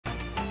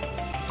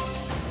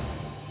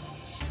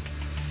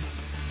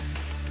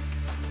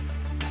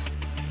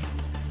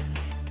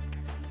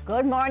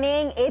Good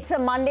morning. It's a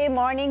Monday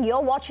morning.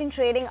 You're watching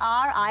Trading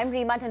Hour. I'm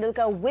Reema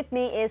Tendulkar. With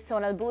me is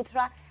Sonal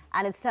Boothra,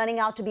 and it's turning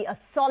out to be a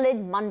solid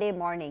Monday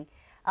morning.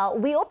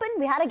 We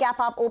had a gap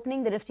up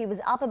opening. The Nifty was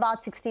up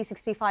about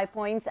 65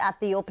 points at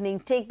the opening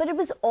tick, but it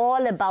was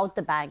all about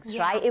the banks,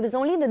 right? It was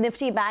only the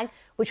Nifty bank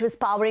which was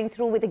powering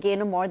through with a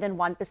gain of more than 1%,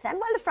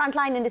 while the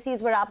frontline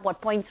indices were up,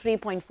 0.3,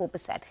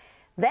 0.4%.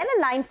 Then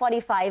at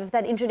 9:45,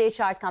 that intraday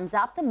chart comes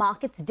up, the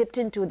markets dipped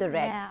into the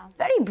red.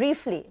 Very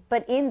briefly,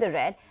 but in the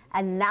red.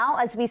 And now,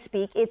 as we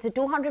speak, it's a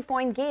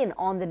 200-point gain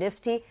on the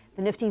Nifty.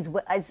 The Nifty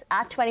is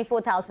at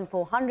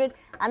 24,400,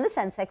 and the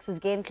Sensex has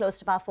gained close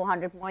to about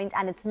 400 points.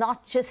 And it's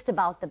not just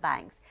about the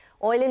banks.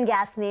 Oil and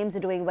gas names are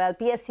doing well.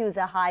 PSUs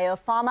are higher.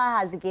 Pharma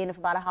has a gain of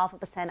about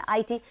 0.5%.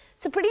 IT.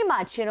 So pretty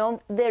much,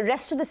 the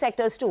rest of the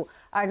sectors too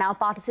are now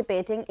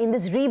participating in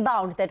this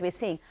rebound that we're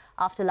seeing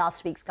after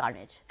last week's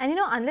carnage. And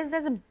unless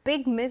there's a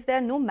big miss, there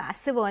are no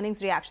massive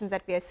earnings reactions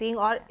that we are seeing,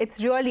 or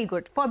it's really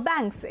good for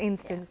banks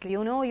instantly.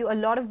 A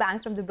lot of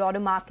banks from the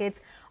broader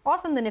markets or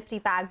from the Nifty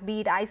pack,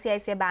 be it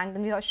ICICI Bank,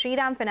 then we have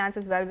Shriram Finance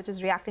as well, which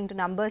is reacting to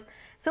numbers.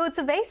 So it's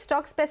a very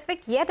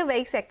stock-specific, yet a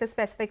very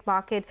sector-specific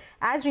market.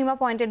 As Reema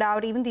pointed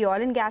out, even the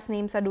oil and gas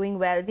names are doing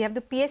well. We have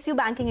the PSU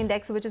Banking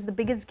Index, which is the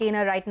biggest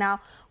gainer right now.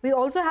 We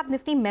also have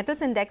Nifty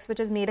Metals Index, which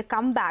has made a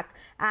comeback.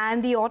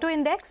 And the Auto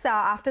Index,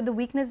 after the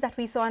weakness that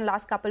we saw in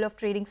last couple of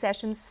trading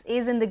sessions,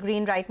 is in the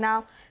green right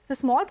now. The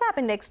small cap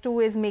index too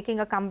is making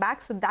a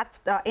comeback, so that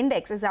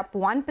index is up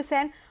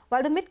 1%,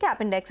 while the mid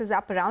cap index is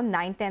up around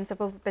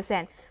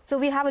 0.9%. So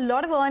we have a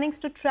lot of earnings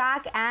to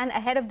track, and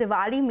ahead of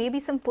Diwali, maybe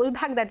some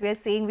pullback that we are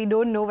seeing. We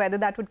don't know whether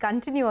that would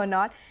continue or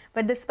not.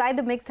 But despite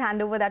the mixed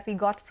handover that we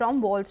got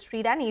from Wall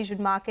Street and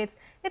Asian markets,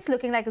 it's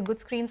looking like a good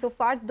screen so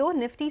far, though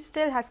Nifty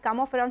still has come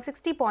off around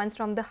 60 points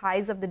from the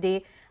highs of the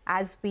day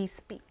as we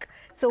speak.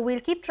 So we'll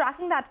keep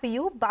tracking that for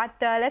you, but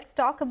let's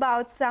talk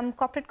about some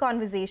corporate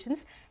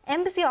conversations.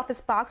 Embassy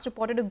Office Parks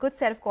reported a good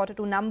set of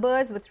Q2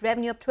 numbers with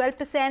revenue up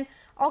 12%,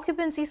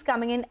 occupancies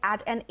coming in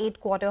at an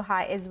 8-quarter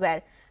high as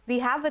well. We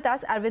have with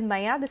us Arvind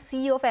Maya, the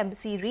CEO of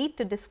Embassy REIT,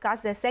 to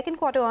discuss their second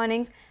quarter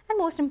earnings and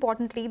most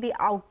importantly, the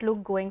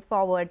outlook going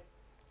forward.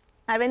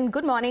 Arvind,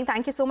 good morning.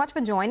 Thank you so much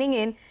for joining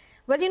in.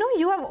 Well,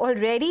 you have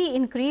already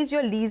increased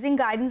your leasing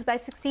guidance by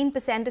 16%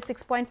 to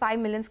 6.5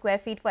 million square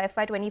feet for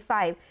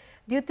FY25.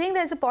 Do you think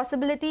there's a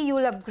possibility you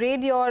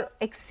will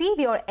exceed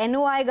your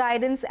NOI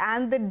guidance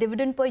and the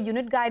dividend per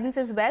unit guidance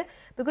as well?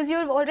 Because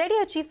you've already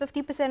achieved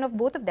 50% of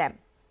both of them.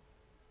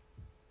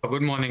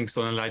 Good morning,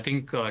 Sonal. I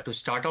think to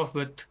start off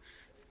with,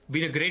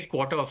 been a great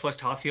quarter,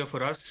 first half year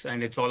for us,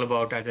 and it's all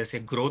about, as I say,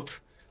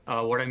 growth.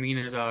 What I mean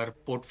is our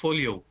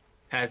portfolio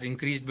has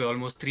increased by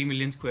almost 3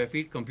 million square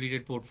feet,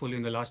 completed portfolio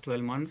in the last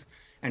 12 months,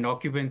 and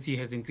occupancy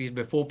has increased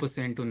by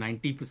 4% to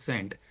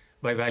 90%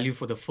 by value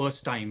for the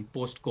first time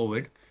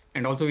post-COVID.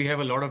 And also we have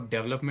a lot of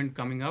development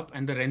coming up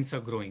and the rents are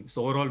growing.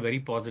 So overall, very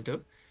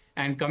positive.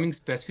 And coming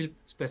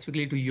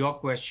specifically to your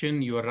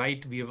question, you are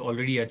right. We have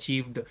already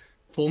achieved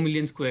 4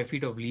 million square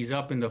feet of lease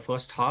up in the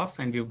first half,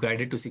 and we've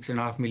guided to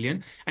 6.5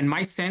 million. And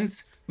my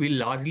sense will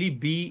largely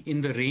be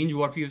in the range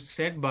what we've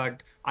said,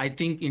 but I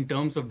think in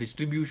terms of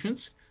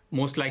distributions,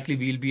 most likely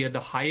we'll be at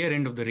the higher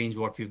end of the range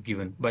what we've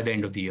given by the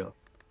end of the year.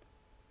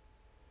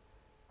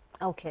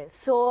 Okay,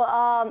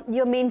 so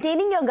you're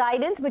maintaining your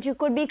guidance, but you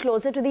could be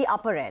closer to the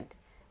upper end.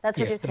 That's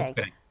what you're saying.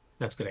 Correct.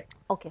 That's correct.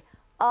 Okay.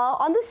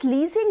 On this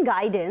leasing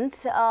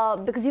guidance,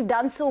 because you've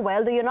done so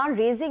well, though you're not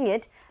raising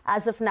it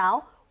as of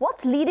now,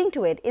 what's leading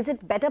to it? Is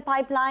it better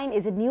pipeline?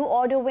 Is it new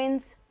order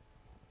wins?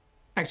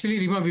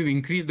 Actually, Reema, we've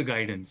increased the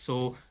guidance.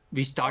 So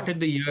we started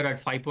the year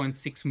at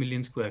 5.6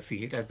 million square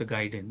feet as the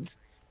guidance.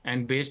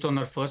 And based on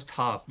our first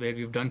half, where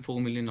we've done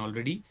 4 million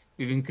already,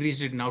 we've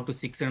increased it now to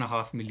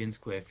 6.5 million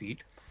square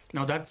feet.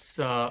 Now that's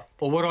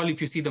overall, if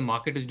you see, the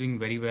market is doing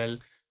very well.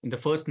 In the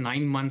first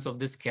 9 months of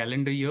this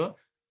calendar year,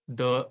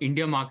 the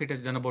India market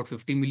has done about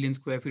 50 million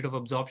square feet of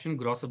absorption,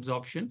 gross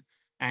absorption.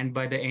 And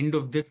by the end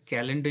of this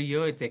calendar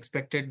year, it's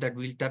expected that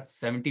we'll touch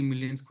 70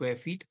 million square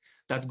feet.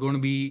 That's going to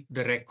be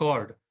the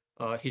record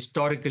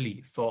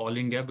historically for all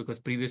India, because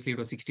previously it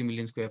was 60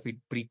 million square feet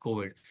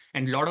pre-COVID.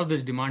 And a lot of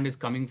this demand is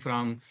coming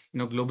from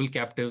global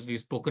captives.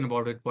 We've spoken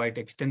about it quite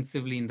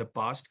extensively in the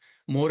past.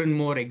 More and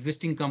more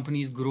existing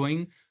companies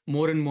growing,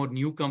 more and more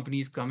new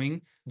companies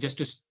coming. Just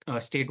to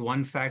state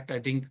one fact, I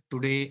think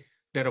today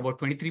there are about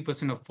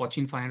 23% of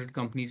Fortune 500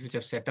 companies which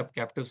have set up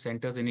captive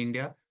centers in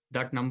India.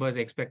 That number is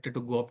expected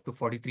to go up to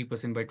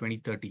 43% by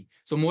 2030.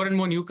 So more and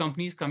more new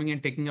companies coming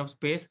and taking up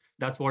space.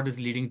 That's what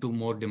is leading to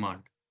more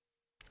demand.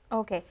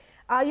 Okay.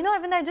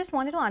 Arvind, I just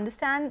wanted to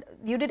understand,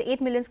 you did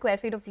 8 million square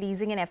feet of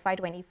leasing in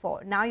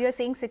FY24. Now you're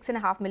saying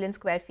 6.5 million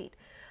square feet.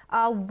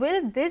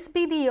 Will this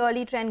be the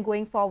yearly trend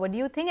going forward? Do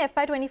you think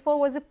FY24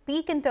 was a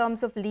peak in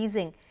terms of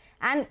leasing?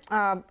 And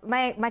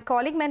my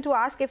colleague meant to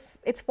ask, if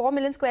it's 4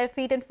 million square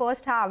feet in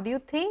first half, do you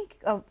think,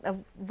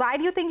 why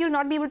do you think you'll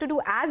not be able to do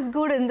as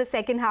good in the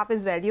second half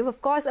as well? You've,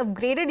 of course,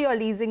 upgraded your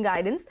leasing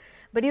guidance,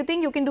 but do you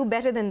think you can do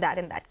better than that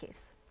in that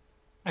case?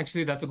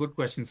 Actually, that's a good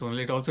question,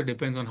 Sonal. It also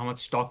depends on how much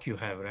stock you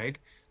have, right?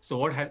 So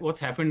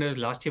what's happened is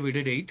last year we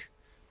did 8.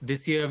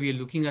 This year, we are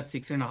looking at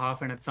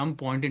 6.5, and at some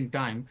point in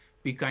time,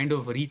 we kind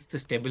of reach the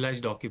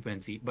stabilized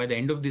occupancy. By the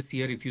end of this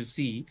year, if you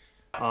see,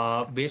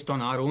 based on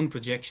our own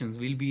projections,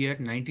 we'll be at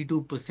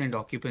 92%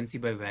 occupancy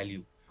by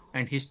value.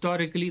 And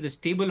historically, the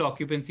stable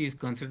occupancy is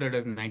considered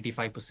as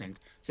 95%.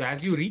 So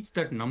as you reach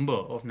that number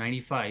of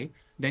 95,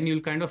 then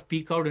you'll kind of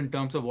peak out in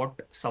terms of what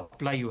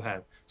supply you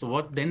have. So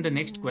what then the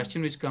next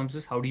question which comes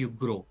is, how do you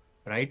grow,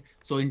 right?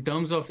 So in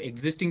terms of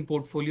existing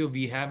portfolio,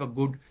 we have a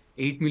good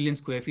 8 million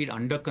square feet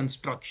under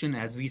construction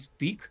as we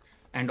speak.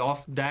 And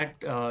of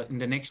that, in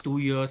the next 2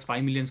 years,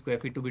 5 million square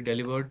feet to be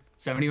delivered,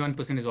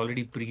 71% is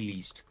already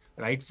pre-leased,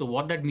 right? So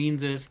what that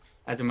means is,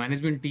 as a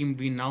management team,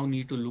 we now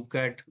need to look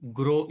at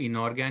grow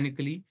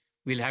inorganically.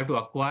 We'll have to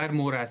acquire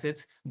more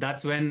assets.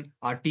 That's when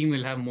our team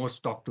will have more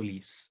stock to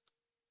lease.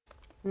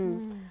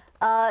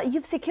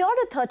 You've secured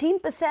a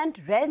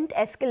 13% rent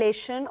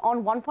escalation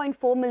on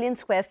 1.4 million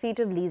square feet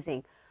of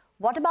leasing.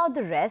 What about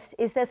the rest?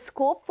 Is there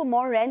scope for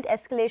more rent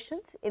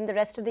escalations in the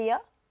rest of the year?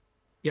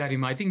 Yeah,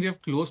 Rima, I think we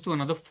have close to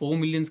another 4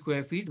 million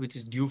square feet, which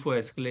is due for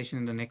escalation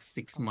in the next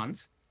 6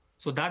 months.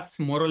 So that's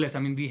more or less,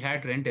 I mean, we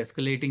had rent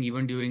escalating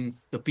even during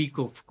the peak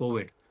of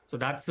COVID. So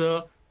that's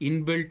a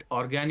inbuilt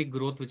organic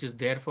growth, which is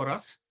there for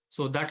us.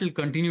 So that will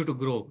continue to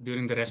grow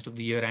during the rest of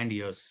the year and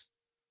years.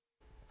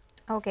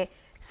 Okay.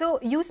 So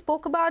you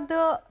spoke about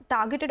the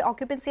targeted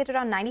occupancy at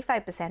around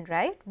 95%,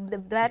 right?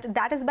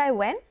 That is by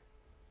when?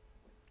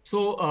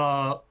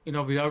 So,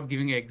 without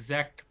giving an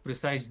exact,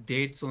 precise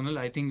date, Sonal,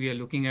 I think we are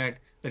looking at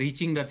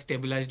reaching that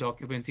stabilized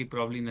occupancy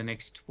probably in the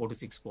next 4 to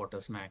 6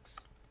 quarters max.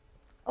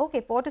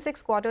 Okay, 4 to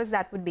 6 quarters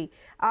that would be.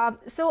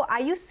 So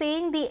are you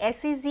saying the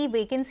SEZ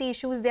vacancy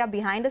issues, they are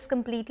behind us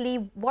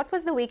completely? What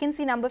was the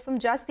vacancy number from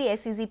just the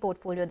SEZ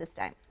portfolio this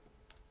time?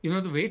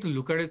 The way to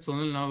look at it,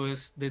 Sonal, now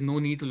is there's no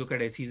need to look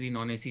at SEZ,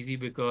 non-SEZ,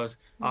 because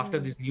after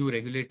this new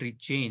regulatory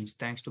change,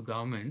 thanks to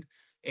government,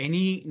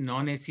 any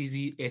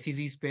non-SEZ,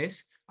 SEZ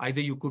space,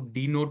 either you could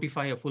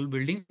denotify a full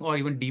building or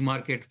even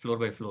demarcate floor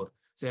by floor.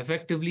 So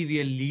effectively,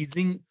 we are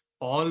leasing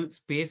all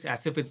space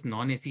as if it's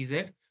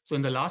non-SEZ. So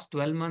in the last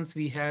 12 months,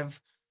 we have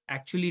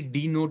actually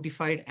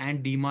denotified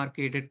and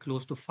demarcated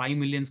close to 5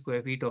 million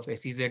square feet of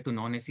SEZ to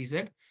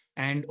non-SEZ.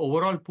 And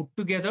overall put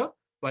together,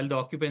 while the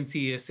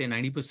occupancy is say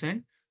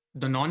 90%,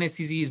 the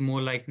non-SEZ is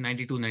more like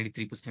 92,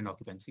 93%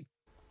 occupancy.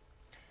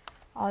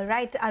 All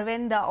right,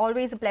 Arvind,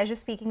 always a pleasure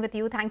speaking with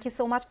you. Thank you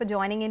so much for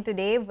joining in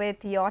today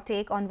with your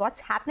take on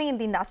what's happening in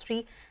the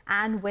industry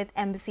and with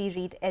Embassy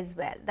REIT as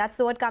well. That's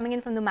the word coming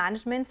in from the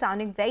management,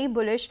 sounding very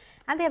bullish,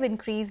 and they have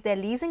increased their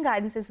leasing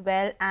guidance as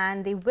well,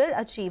 and they will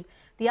achieve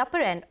the upper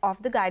end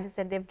of the guidance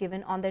that they've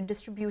given on their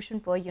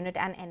distribution per unit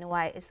and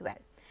NOI as well.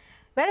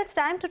 Well, it's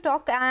time to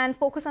talk and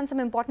focus on some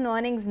important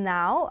earnings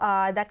now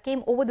that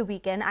came over the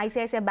weekend.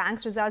 ICICI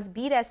Bank's results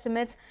beat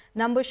estimates.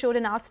 Numbers showed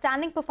an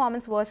outstanding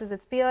performance versus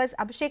its peers.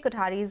 Abhishek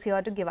Kothari is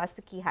here to give us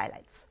the key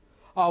highlights.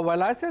 While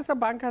ICICI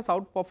Bank has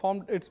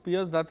outperformed its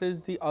peers, that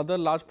is the other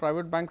large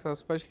private banks,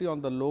 especially on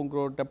the loan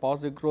growth,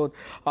 deposit growth,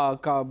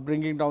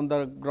 bringing down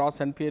the gross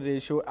NPA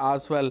ratio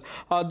as well.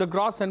 The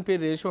gross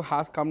NPA ratio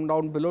has come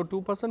down below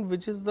 2%,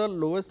 which is the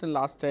lowest in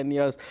last 10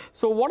 years.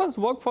 So what has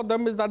worked for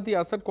them is that the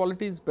asset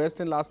quality is best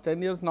in last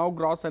 10 years. Now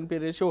gross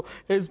NPA ratio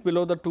is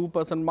below the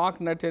 2% mark.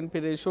 Net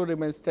NPA ratio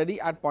remains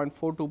steady at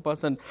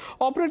 0.42%.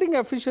 Operating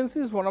efficiency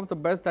is one of the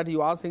best that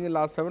you are seeing in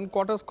last 7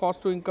 quarters.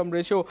 Cost to income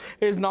ratio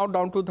is now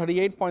down to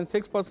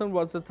 38.6%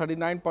 versus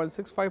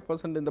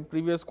 39.65% in the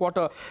previous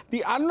quarter.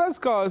 The annualized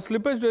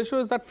slippage ratio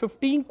is at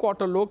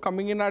 15-quarter low,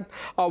 coming in at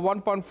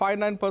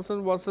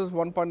 1.59% versus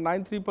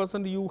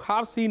 1.93%. You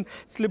have seen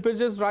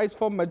slippages rise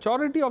for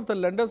majority of the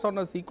lenders on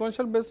a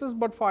sequential basis,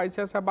 but for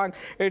ICICI Bank,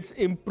 it's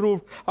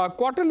improved.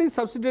 Quarterly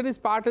subsidiaries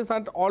PAT is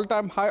at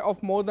all-time high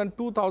of more than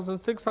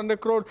 2,600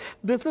 crore.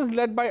 This is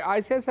led by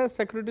ICICI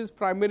Securities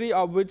Primary,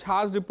 which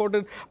has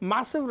reported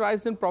massive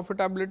rise in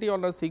profitability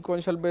on a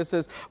sequential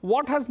basis.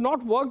 What has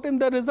not worked in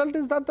the result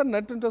is that the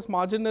net interest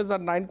margin is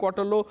at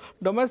 9-quarter low.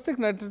 Domestic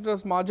net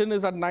interest margin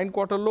is at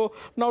 9-quarter low.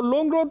 Now,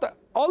 loan growth,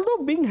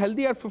 although being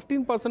healthy at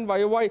 15%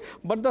 YOY,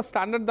 but the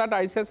standard that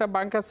ICICI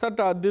Bank has set,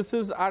 this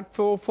is at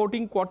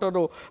 14-quarter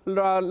low.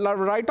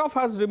 Write-off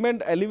has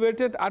remained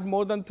elevated at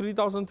more than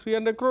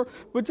 3,300 crore,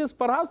 which is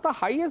perhaps the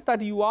highest that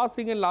you are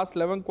seeing in last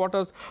 11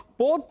 quarters.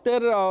 Both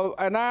their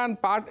NI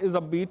and PAT is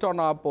a beat on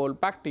our poll.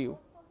 Back to you.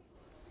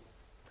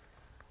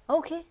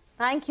 Okay.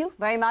 Thank you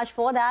very much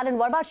for that. And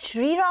what about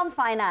Shriram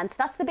Finance?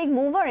 That's the big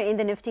mover in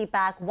the Nifty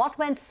pack. What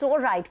went so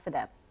right for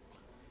them?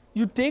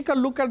 You take a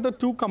look at the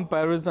two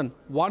comparison,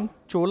 one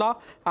Chola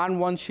and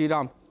one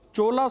Shriram.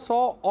 Chola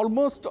saw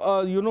almost,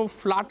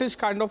 flattish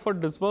kind of a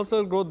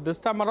disbursal growth this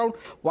time around,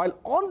 while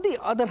on the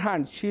other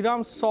hand,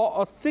 Shriram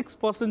saw a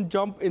 6%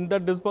 jump in the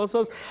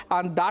disbursals,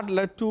 and that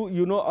led to,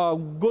 a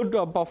good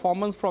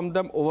performance from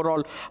them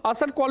overall.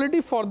 Asset quality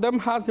for them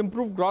has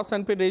improved. Gross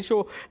NPA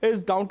ratio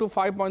is down to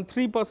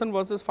 5.3%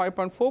 versus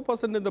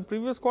 5.4% in the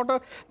previous quarter.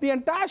 The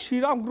entire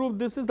Shriram group,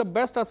 this is the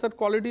best asset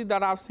quality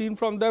that I've seen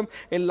from them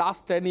in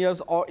last 10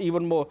 years or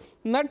even more.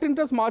 Net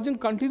interest margin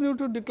continued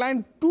to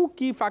decline. Two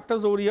key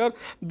factors over here.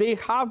 they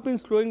have been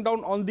slowing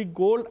down on the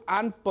gold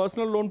and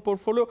personal loan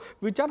portfolio,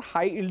 which are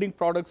high-yielding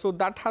products. So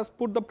that has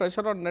put the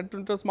pressure on net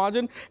interest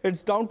margin.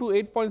 It's down to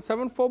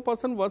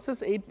 8.74%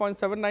 versus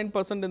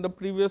 8.79% in the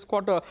previous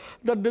quarter.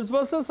 The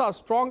disbursements are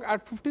strong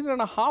at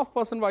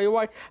 15.5%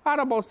 YOY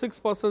and about 6%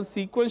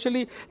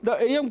 sequentially. The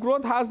AM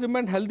growth has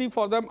remained healthy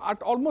for them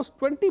at almost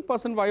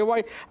 20%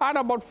 YOY and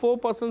about 4%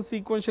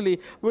 sequentially.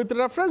 With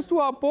reference to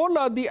our poll,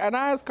 the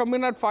NI has come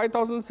in at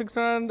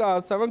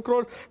 5,607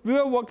 crores. We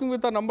were working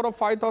with a number of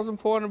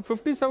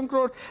 5,457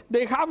 crores.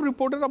 They have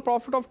reported a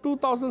profit of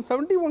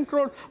 2,071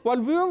 crores, while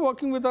we were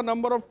working with a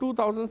number of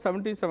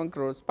 2,077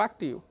 crores. Back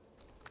to you.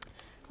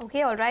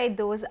 Okay, all right.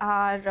 Those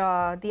are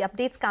the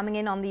updates coming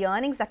in on the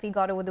earnings that we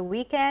got over the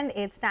weekend.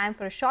 It's time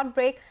for a short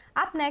break.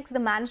 Up next, the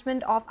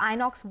management of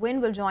Inox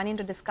Wind will join in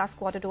to discuss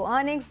Q2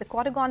 earnings. The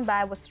quarter gone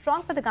by was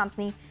strong for the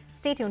company.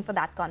 Stay tuned for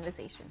that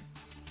conversation.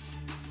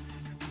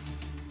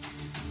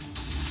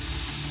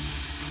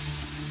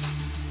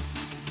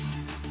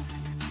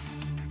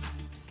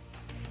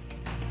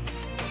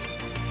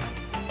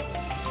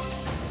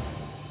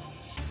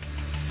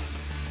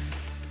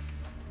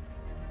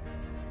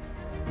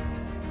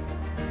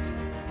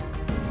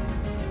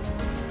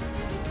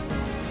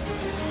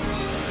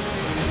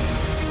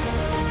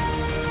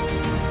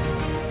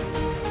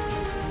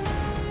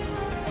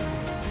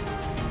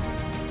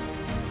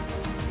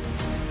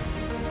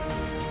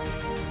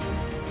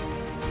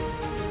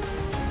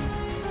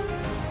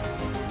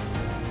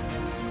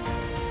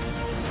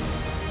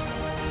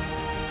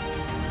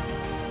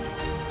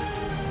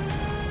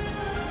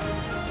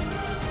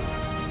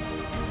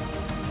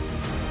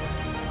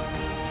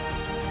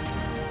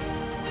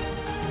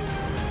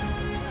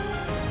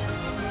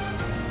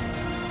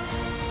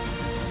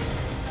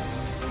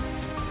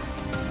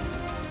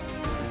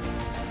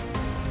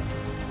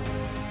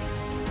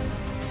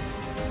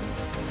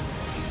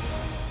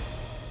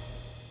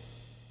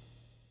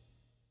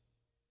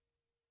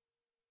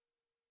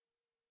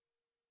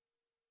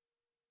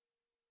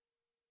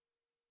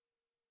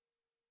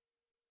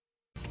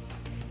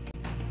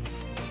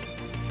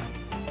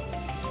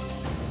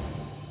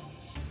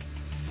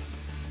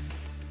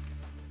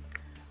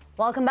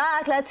 Welcome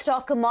back. Let's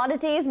talk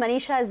commodities.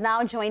 Manisha is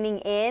now joining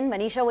in.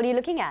 Manisha, what are you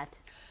looking at?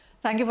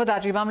 Thank you for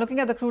that, Reema. I'm looking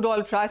at the crude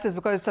oil prices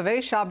because it's a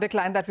very sharp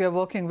decline that we are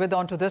working with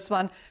onto this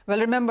one. Well,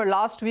 remember,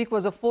 last week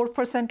was a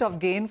 4% of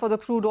gain for the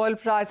crude oil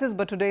prices,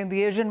 but today in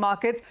the Asian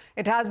markets,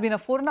 it has been a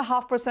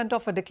 4.5%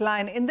 of a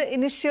decline in the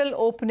initial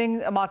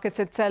opening markets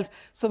itself.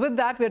 So with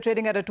that, we're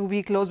trading at a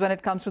 2-week close when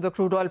it comes to the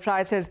crude oil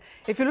prices.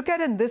 If you look at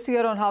in this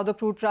year on how the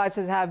crude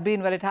prices have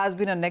been, well, it has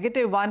been a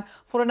negative one,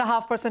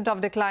 4.5%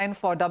 of decline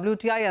for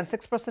WTI and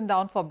 6%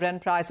 down for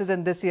Brent prices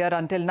in this year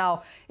until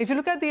now. If you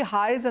look at the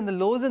highs and the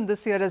lows in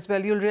this year as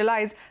well, you'll realize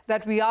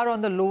that we are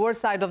on the lower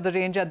side of the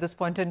range at this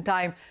point in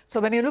time. So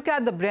when you look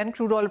at the Brent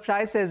crude oil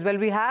prices, well,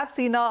 we have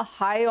seen a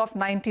high of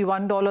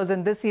 $91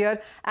 in this year,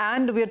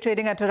 and we are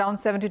trading at around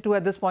 72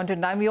 at this point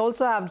in time. We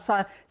also have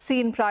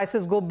seen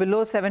prices go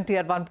below 70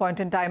 at one point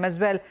in time as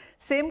well.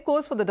 Same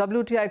goes for the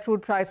WTI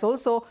crude price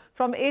also.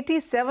 From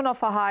 87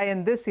 of a high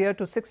in this year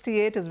to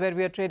 68 is where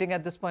we are trading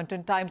at this point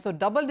in time. So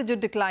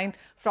double-digit decline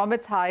from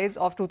its highs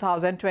of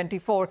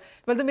 2024.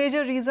 Well, the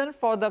major reason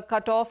for the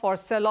cutoff or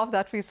sell-off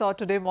that we saw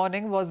today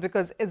morning was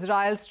because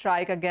Israel's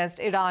strike against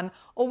Iran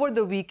over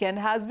the weekend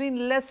has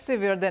been less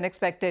severe than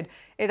expected.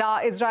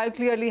 Israel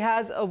clearly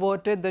has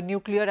averted the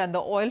nuclear and the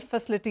oil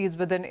facilities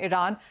within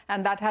Iran,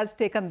 and that has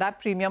taken that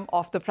premium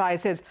off the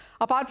prices.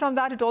 Apart from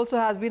that, it also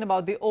has been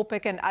about the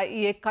OPEC and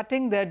IEA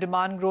cutting their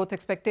demand growth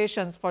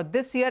expectations for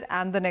this year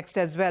and the next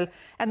as well.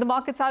 And the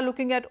markets are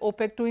looking at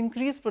OPEC to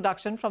increase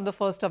production from the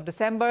 1st of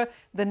December.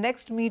 The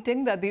next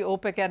meeting that the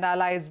OPEC and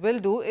allies will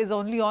do is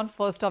only on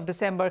 1st of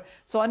December.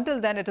 So until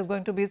then, it is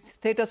going to be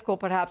status quo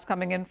perhaps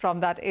coming in from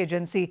that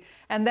agency.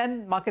 And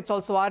then markets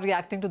also are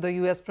reacting to the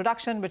US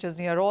production, which is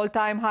near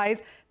all-time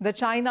highs. The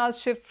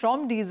China's shift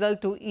from diesel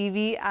to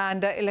EV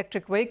and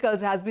electric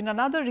vehicles has been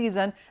another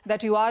reason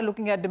that you are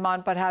looking at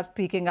demand perhaps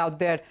peaking out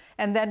there.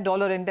 And then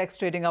dollar index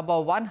trading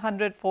above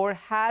 104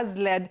 has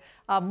led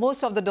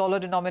most of the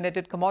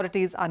dollar-denominated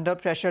commodities under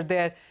pressure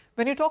there.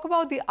 When you talk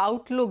about the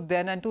outlook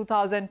then in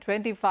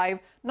 2025,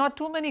 not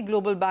too many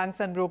global banks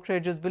and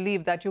brokerages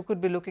believe that you could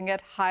be looking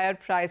at higher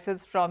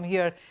prices from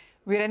here.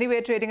 We're anyway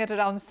trading at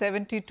around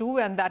 72,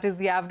 and that is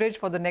the average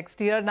for the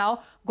next year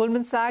now.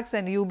 Goldman Sachs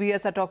and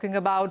UBS are talking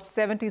about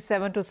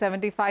 77 to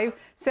 75.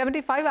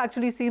 75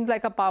 actually seems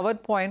like a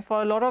powered point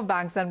for a lot of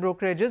banks and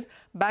brokerages.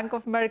 Bank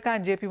of America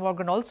and JP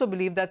Morgan also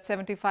believe that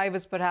 75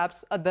 is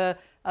perhaps the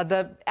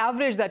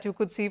average that you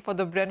could see for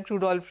the Brent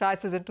crude oil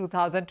prices in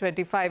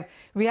 2025.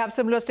 We have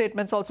similar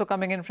statements also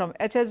coming in from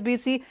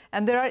HSBC,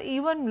 and there are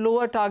even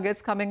lower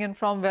targets coming in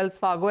from Wells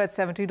Fargo at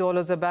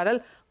 $70 a barrel.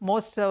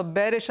 Most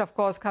bearish, of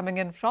course, coming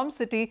in from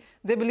Citi.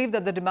 They believe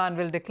that the demand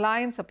will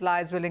decline,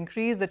 supplies will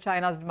increase, the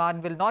China's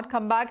demand will not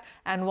come back,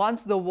 and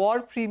once the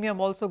war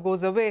premium also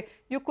goes away,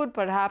 you could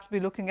perhaps be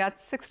looking at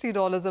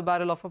 $60 a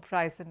barrel of a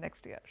price in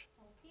next year.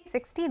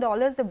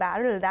 $60 a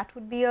barrel. That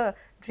would be a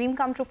dream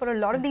come true for a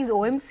lot of these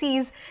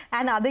OMCs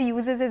and other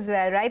users as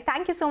well, right?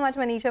 Thank you so much,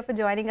 Manisha, for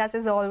joining us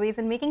as always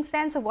and making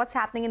sense of what's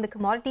happening in the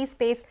commodity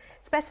space,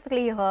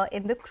 specifically here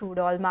in the crude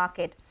oil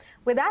market.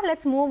 With that,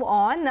 let's move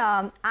on.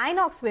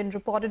 Inox Wind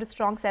reported a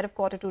strong set of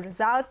Q2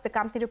 results. The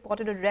company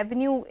reported a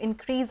revenue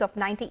increase of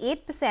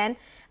 98%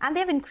 and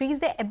they've increased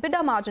their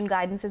EBITDA margin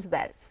guidance as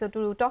well. So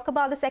to talk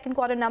about the second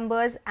quarter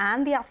numbers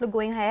and the outlook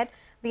going ahead,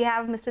 we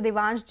have Mr.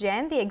 Devansh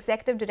Jain, the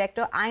Executive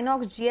Director,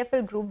 Inox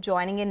GFL Group,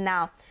 joining in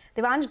now.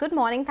 Devansh, good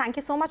morning. Thank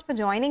you so much for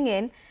joining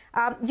in.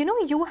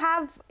 You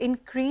have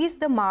increased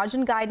the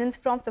margin guidance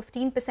from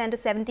 15% to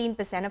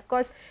 17%. Of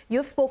course,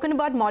 you've spoken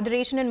about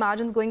moderation in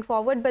margins going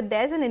forward, but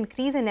there's an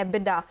increase in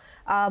EBITDA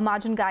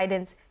margin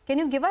guidance. Can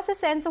you give us a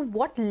sense of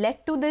what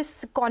led to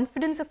this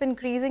confidence of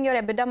increasing your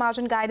EBITDA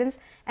margin guidance?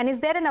 And is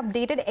there an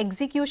updated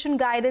execution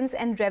guidance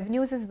and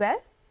revenues as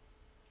well?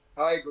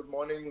 Hi, good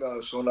morning,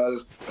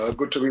 Sonal.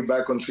 Good to be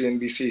back on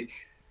CNBC.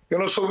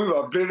 So we've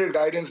upgraded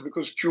guidance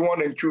because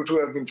Q1 and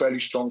Q2 have been fairly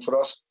strong for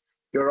us.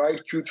 You're right,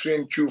 Q3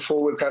 and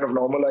Q4 will kind of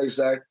normalize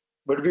that.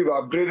 But we've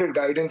upgraded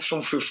guidance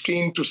from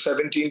 15 to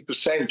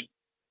 17%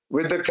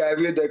 with the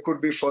caveat there could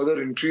be further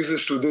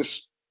increases to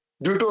this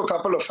due to a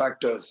couple of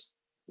factors.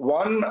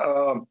 One,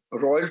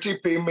 royalty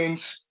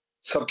payments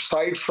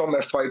subside from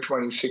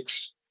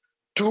FY26.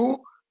 Two,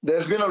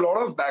 there's been a lot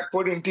of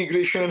backward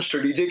integration and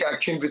strategic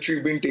actions which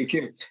we've been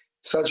taking,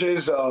 such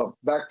as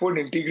backward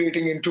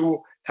integrating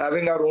into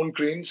having our own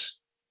cranes.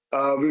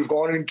 We've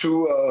gone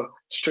into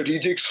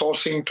strategic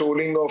sourcing,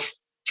 tolling of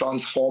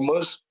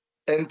transformers.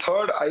 And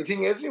third, I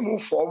think as we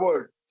move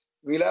forward,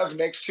 we'll have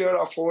next year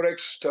a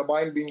 4X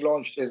turbine being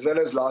launched as well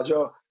as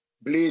larger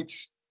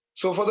blades.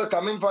 So for the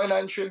coming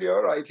financial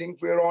year, I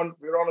think we're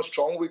on a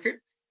strong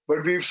wicket,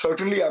 but we've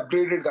certainly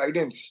upgraded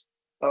guidance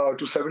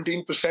to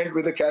 17%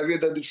 with the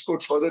caveat that this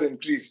could further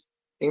increase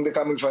in the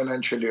coming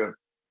financial year.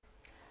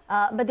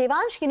 But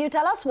Devansh, can you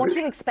tell us what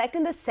you expect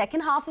in the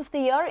second half of the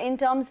year in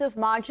terms of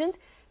margins?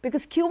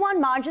 Because Q1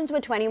 margins were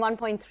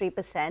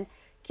 21.3%,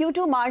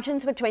 Q2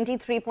 margins were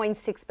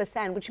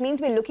 23.6%, which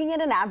means we're looking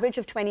at an average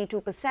of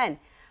 22%.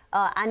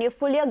 And your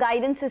full year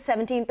guidance is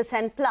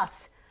 17%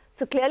 plus.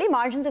 So clearly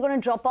margins are going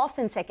to drop off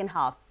in second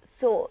half.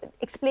 So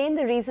explain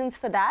the reasons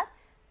for that.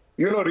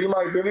 Rima,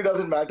 it really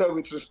doesn't matter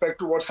with respect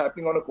to what's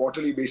happening on a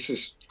quarterly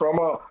basis. From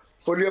a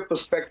full year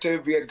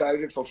perspective, we had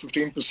guided for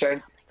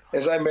 15%.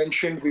 As I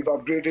mentioned, we've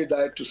upgraded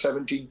that to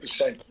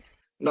 17%.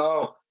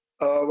 Now,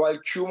 while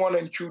Q1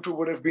 and Q2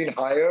 would have been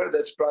higher,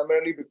 that's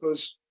primarily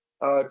because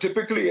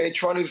typically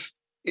H1 is,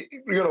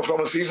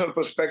 from a seasonal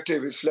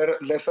perspective, it's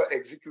lesser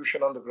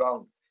execution on the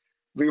ground.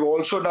 We've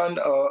also done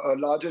a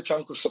larger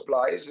chunk of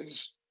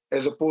supplies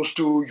as opposed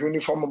to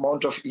uniform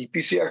amount of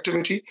EPC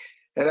activity.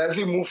 And as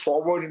we move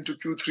forward into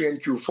Q3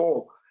 and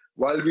Q4,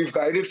 while we've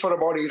guided for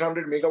about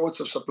 800 megawatts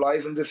of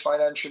supplies in this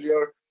financial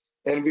year,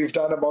 and we've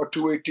done about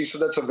 280, so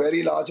that's a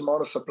very large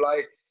amount of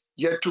supply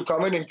yet to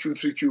come in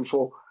Q3,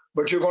 Q4.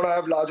 But you're going to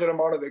have larger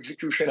amount of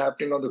execution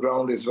happening on the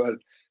ground as well.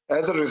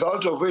 As a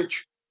result of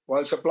which,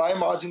 while supply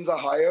margins are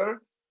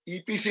higher,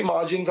 EPC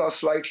margins are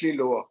slightly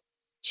lower.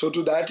 So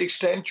to that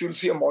extent, you'll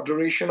see a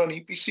moderation on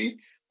EPC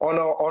on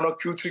a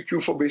Q3,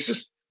 Q4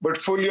 basis, but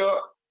full year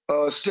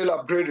still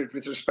upgraded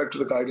with respect to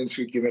the guidance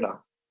we've given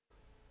out.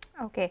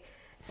 Okay.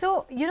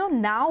 So,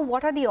 now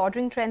what are the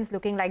ordering trends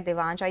looking like,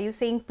 Devansh? Are you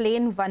seeing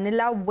plain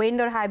vanilla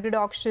wind or hybrid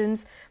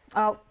auctions?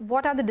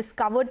 What are the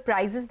discovered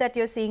prices that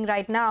you're seeing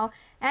right now?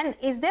 And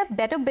is there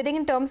better bidding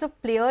in terms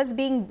of players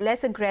being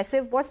less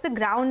aggressive? What's the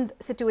ground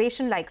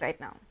situation like right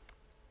now?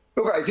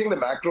 Look, I think the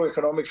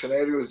macroeconomic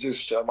scenario is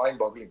just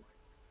mind-boggling.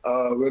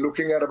 We're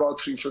looking at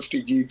about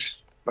 350 gigs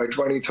by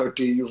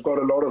 2030. You've got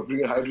a lot of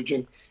green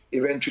hydrogen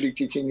eventually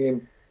kicking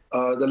in.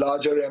 The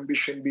larger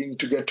ambition being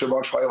to get to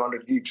about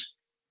 500 gigs.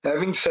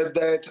 Having said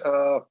that,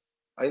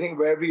 I think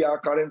where we are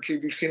currently,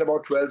 we've seen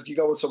about 12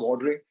 gigawatts of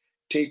ordering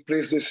take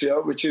place this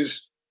year, which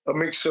is a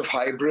mix of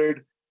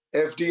hybrid,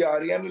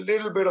 FDRE, and a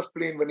little bit of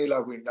plain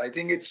vanilla wind. I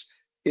think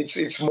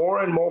it's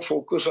more and more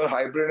focused on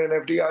hybrid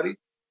and FDRE.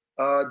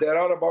 There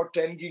are about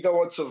 10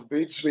 gigawatts of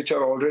bids which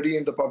are already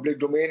in the public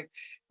domain,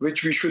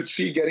 which we should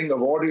see getting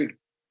awarded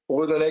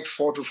over the next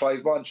 4 to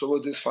 5 months over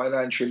this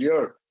financial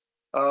year.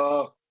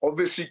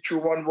 Obviously,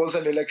 Q1 was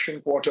an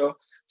election quarter.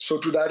 So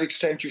to that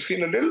extent, you've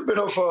seen a little bit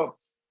of a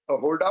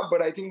hold up,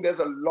 but I think there's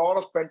a lot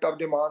of pent-up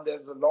demand.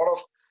 There's a lot of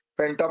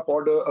pent-up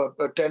order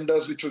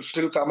tenders which will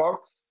still come out.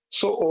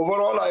 So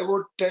overall, I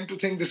would tend to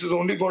think this is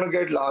only going to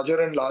get larger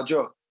and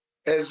larger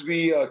as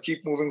we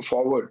keep moving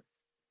forward.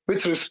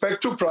 With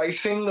respect to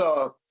pricing,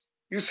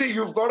 you see,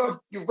 you've got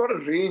a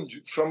range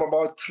from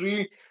about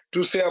 3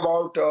 to say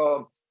about,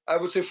 I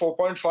would say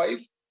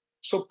 4.5.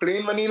 So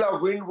plain vanilla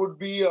wind would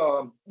be,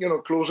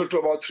 closer to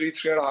about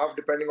 3.5,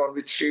 depending on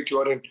which state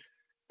you're in.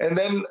 And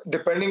then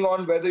depending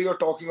on whether you're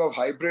talking of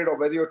hybrid or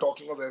whether you're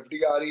talking of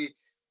FDRE,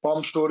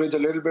 pump storage, a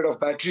little bit of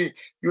battery,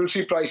 you'll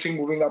see pricing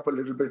moving up a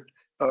little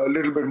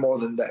bit more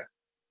than that.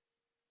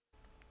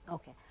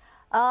 Okay.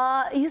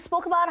 You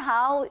spoke about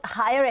how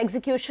higher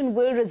execution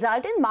will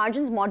result in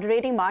margins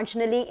moderating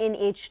marginally in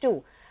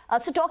H2.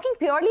 So talking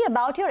purely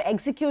about your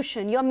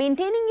execution, you're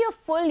maintaining your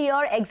full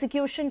year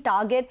execution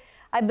target,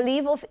 I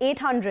believe, of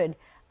 800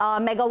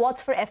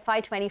 megawatts for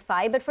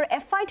FY25. But for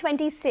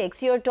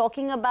FY26, you're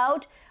talking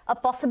about a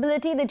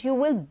possibility that you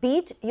will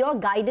beat your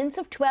guidance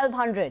of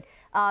 1200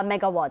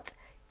 megawatts.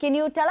 Can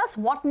you tell us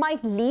what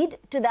might lead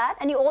to that?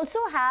 And you also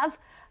have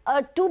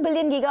a 2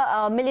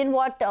 million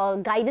watt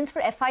guidance for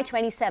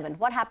FY27.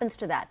 What happens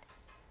to that?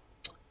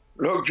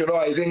 Look,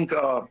 I think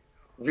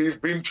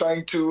we've been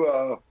trying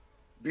to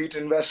beat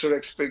investor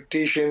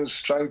expectations,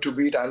 trying to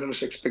beat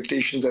analyst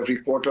expectations every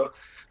quarter.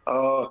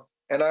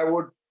 And I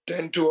would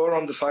tend to err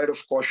on the side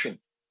of caution.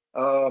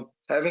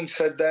 Having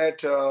said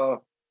that,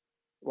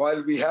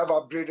 while we have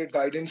upgraded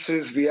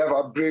guidances, we have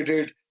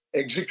upgraded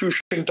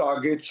execution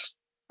targets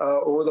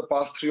over the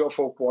past 3 or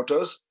 4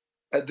 quarters.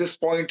 At this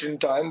point in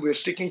time, we're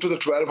sticking to the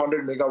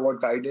 1200 megawatt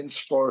guidance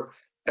for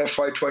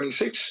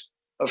FY26.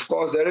 Of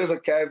course, there is a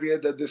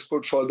caveat that this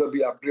could further be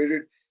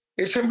upgraded.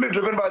 It's simply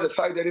driven by the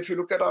fact that if you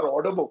look at our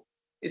order book,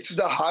 it's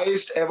the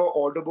highest ever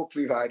order book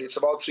we've had. It's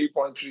about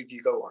 3.3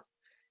 gigawatt.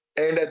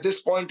 And at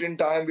this point in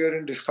time, we are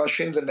in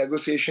discussions and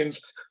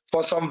negotiations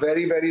for some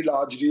very, very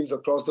large deals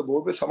across the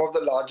board with some of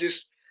the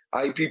largest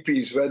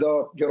IPPs,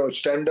 whether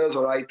it's tenders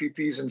or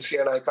IPPs and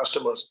CNI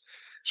customers.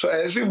 So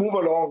as we move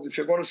along, if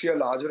you're going to see a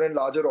larger and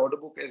larger order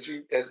book as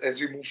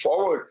we move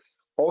forward,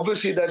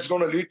 obviously that's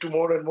going to lead to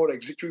more and more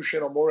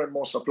execution or more and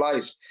more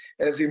supplies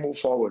as we move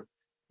forward.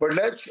 But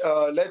let's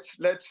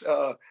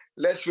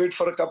wait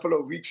for a couple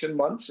of weeks and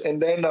months, and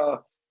then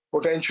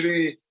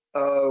potentially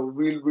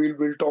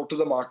we'll talk to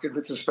the market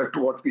with respect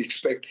to what we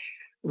expect.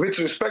 With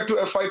respect to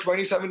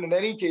FY27, in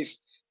any case,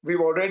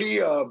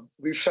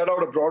 we've set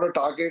out a broader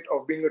target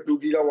of being a 2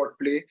 gigawatt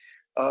play.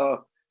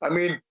 I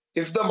mean,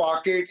 if the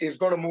market is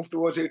going to move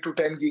towards 8 to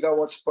 10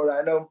 gigawatts per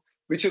annum,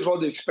 which is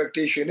what the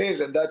expectation is,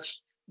 and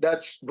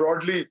that's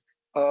broadly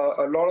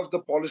a lot of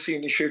the policy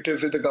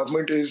initiatives that the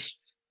government is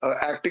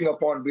acting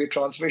upon, be it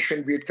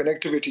transmission, be it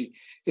connectivity.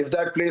 If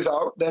that plays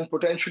out, then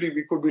potentially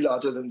we could be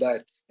larger than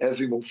that as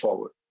we move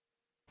forward.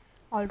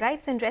 All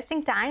right, so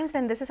interesting times,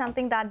 and this is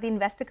something that the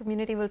investor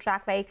community will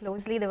track very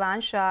closely.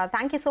 Devansh,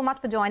 thank you so much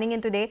for joining in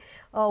today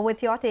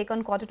with your take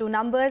on Q2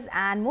 numbers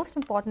and, most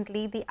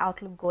importantly, the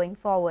outlook going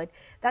forward.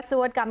 That's the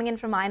word coming in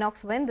from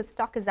Inox Wind. The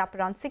stock is up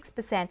around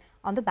 6%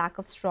 on the back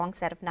of strong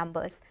set of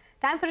numbers.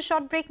 Time for a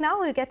short break now.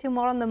 We'll get you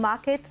more on the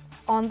markets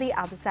on the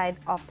other side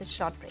of the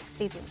short break.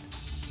 Stay tuned.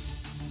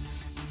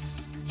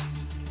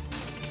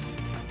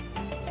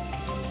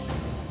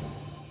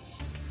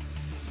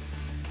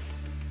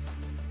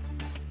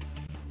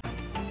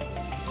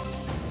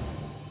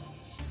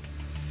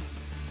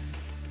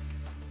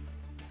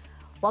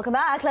 Welcome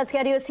back. Let's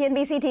get you a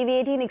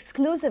CNBC-TV18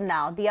 exclusive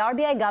now. The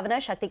RBI Governor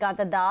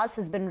Shaktikanta Das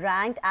has been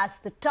ranked as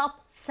the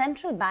top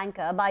central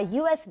banker by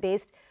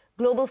US-based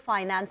Global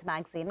Finance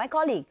magazine. My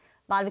colleague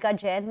Malvika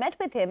Jain met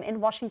with him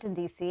in Washington,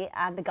 D.C.,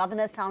 and the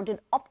governor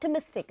sounded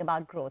optimistic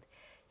about growth.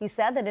 He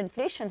said that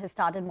inflation has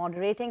started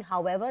moderating.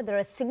 However, there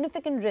are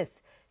significant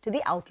risks to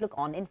the outlook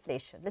on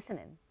inflation. Listen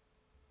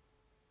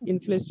in.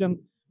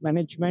 Inflation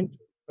management,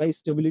 price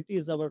stability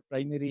is our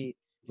primary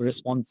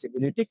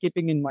responsibility,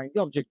 keeping in mind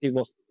the objective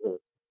of growth.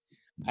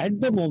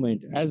 At the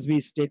moment, as we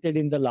stated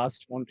in the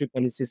last monetary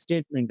policy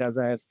statement, as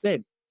I have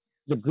said,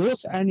 the growth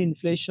and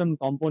inflation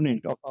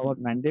component of our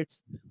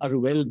mandates are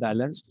well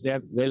balanced. They are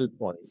well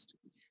poised.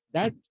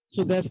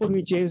 So therefore,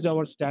 we changed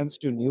our stance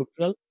to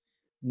neutral.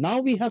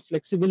 Now we have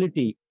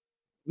flexibility.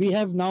 We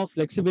have now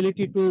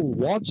flexibility to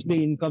watch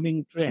the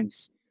incoming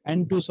trends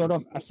and to sort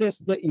of assess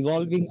the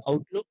evolving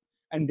outlook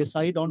and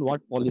decide on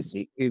what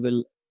policy we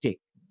will take.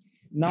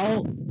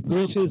 Now,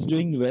 growth is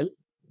doing well.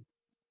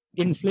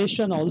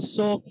 Inflation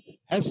also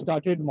has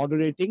started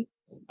moderating,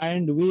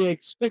 and we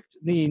expect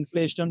the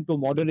inflation to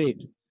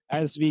moderate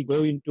as we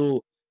go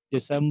into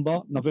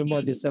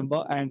November,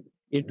 December, and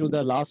into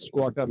the last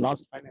quarter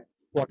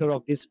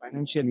of this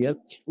financial year.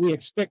 We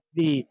expect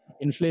the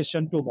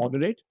inflation to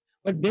moderate,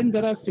 but then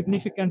there are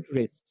significant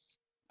risks.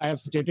 I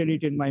have stated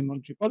it in my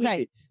monetary policy.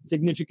 Right.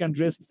 Significant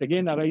risks,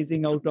 again,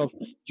 arising out of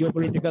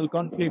geopolitical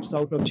conflicts,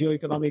 out of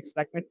geoeconomic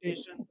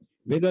fragmentation,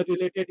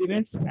 weather-related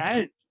events,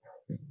 and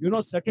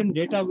certain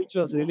data which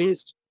was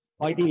released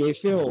by the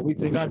FAO with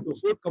regard to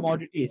food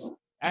commodities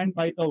and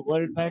by the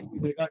World Bank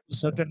with regard to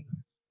certain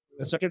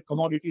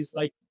commodities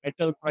like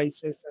metal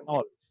prices and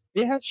all.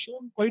 They have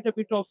shown quite a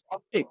bit of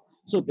uptick.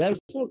 So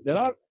therefore, there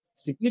are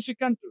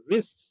significant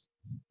risks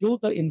to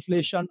the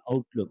inflation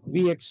outlook.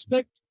 We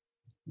expect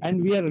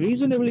and we are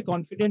reasonably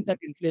confident that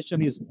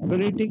inflation is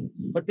moderating,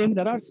 but then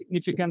there are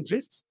significant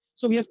risks.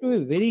 So we have to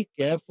be very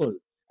careful.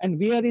 And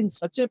we are in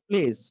such a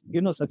place,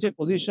 such a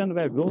position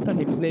where growth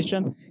and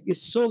inflation is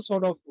so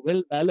sort of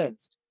well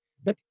balanced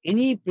that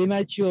any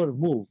premature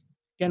move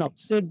can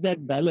upset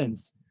that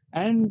balance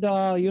and,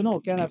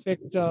 can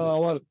affect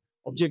our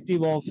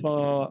objective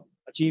of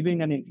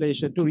achieving an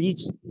inflation to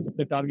reach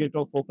the target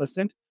of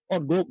 4% or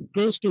go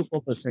close to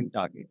 4%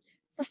 target.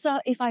 So, sir,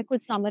 if I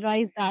could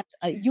summarize that,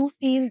 you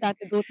feel that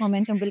the growth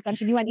momentum will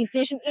continue and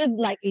inflation is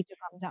likely to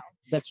come down.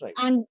 That's right.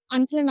 And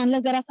until and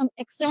unless there are some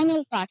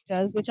external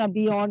factors which are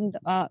beyond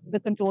the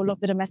control of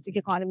the domestic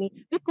economy,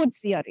 we could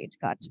see a rate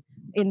cut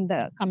in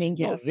the coming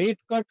year. No, rate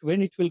cut,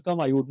 when it will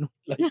come, I would not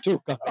like to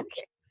comment.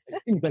 Okay. I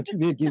think that will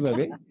be a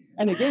giveaway.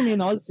 And again,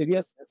 in all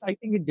seriousness, I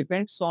think it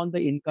depends on the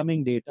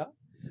incoming data.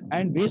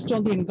 And based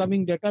on the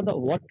incoming data,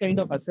 what kind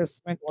of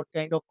assessment, what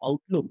kind of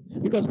outlook,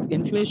 because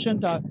inflation,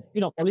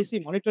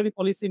 monetary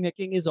policy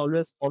making is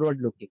always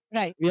forward looking.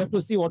 Right. We have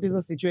to see what is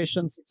the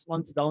situation 6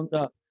 months down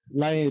the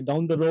line,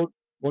 down the road.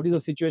 What is the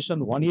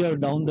situation 1 year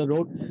down the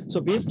road? So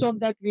based on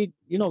that, we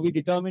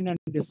determine and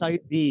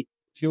decide the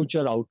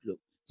future outlook.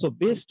 So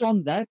based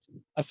on that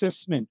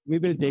assessment, we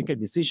will take a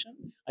decision.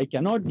 I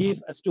cannot give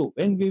as to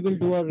when we will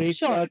do a rate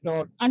cut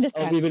or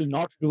we will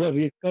not do a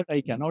rate cut.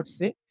 I cannot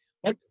say.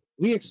 But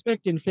we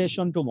expect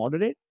inflation to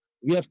moderate.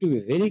 We have to be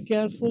very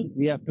careful.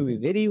 We have to be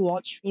very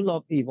watchful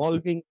of the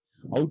evolving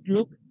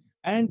outlook.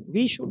 And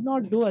we should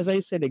not do, as I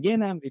said,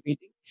 again, I'm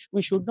repeating,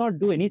 we should not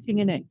do anything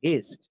in a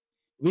haste,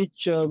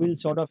 which will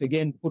sort of,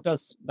 again, put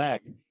us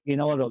back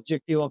in our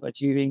objective of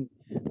achieving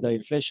the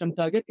inflation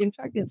target. In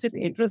fact,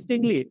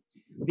 interestingly,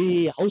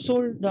 the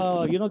household,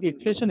 the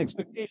inflation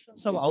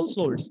expectations of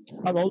households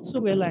are also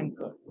well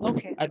anchored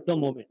at the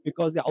moment,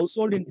 because the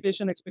household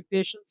inflation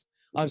expectations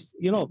are,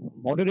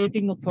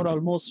 moderating for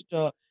almost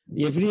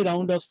every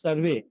round of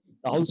survey.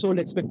 The household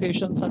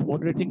expectations are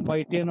moderating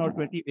by 10 or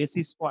 20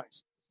 basis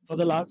points for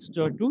the last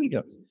 2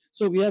 years.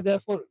 So we are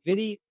therefore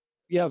we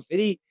are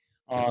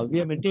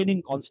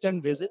maintaining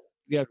constant visit.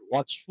 We are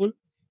watchful.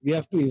 We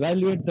have to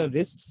evaluate the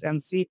risks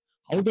and see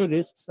how the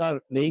risks are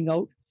playing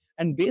out.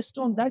 And based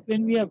on that,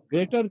 when we have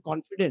greater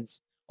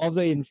confidence of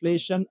the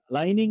inflation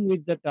aligning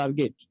with the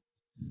target,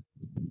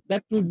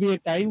 that would be a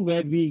time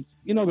where we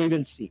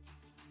will see.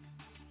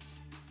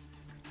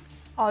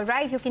 All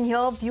right, you can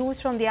hear views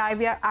from the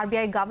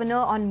RBI governor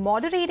on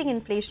moderating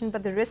inflation,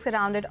 but the risks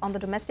around it on the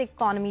domestic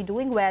economy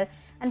doing well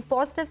and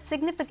positives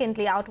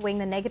significantly outweighing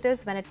the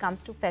negatives when it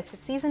comes to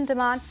festive season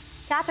demand.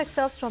 Catch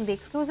excerpts from the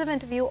exclusive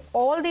interview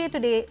all day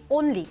today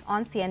only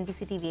on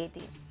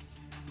CNBC-TV18.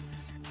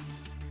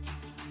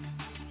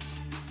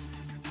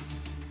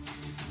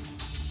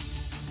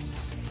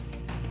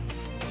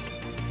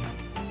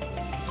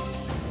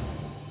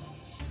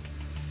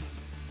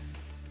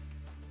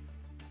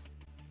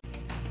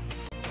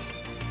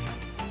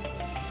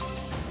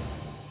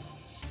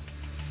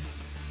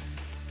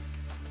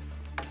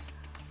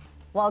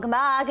 Welcome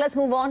back. Let's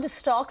move on to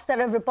stocks that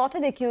have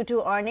reported their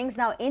Q2 earnings.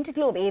 Now,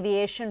 Interglobe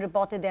Aviation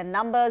reported their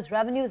numbers.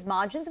 Revenues,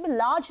 margins were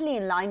largely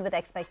in line with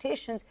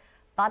expectations.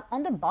 But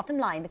on the bottom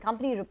line, the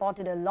company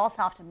reported a loss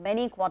after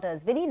many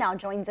quarters. Vinny now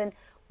joins in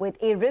with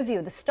a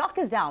review. The stock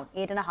is down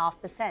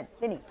 8.5%.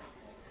 Vinny.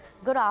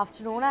 Good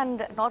afternoon,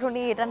 and not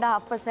only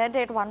 8.5%,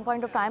 at one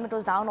point of time it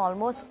was down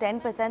almost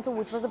 10%, so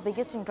which was the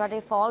biggest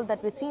intraday fall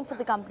that we've seen for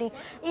the company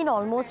in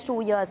almost 2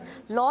 years.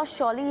 Loss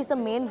surely is the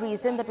main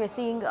reason that we're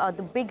seeing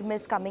the big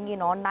miss coming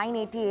in on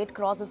 988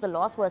 crores is the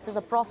loss versus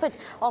a profit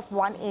of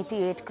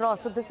 188 crores.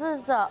 So this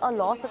is a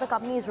loss that the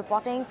company is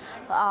reporting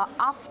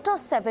after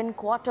 7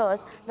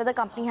 quarters that the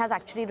company has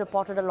actually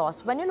reported a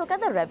loss. When you look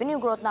at the revenue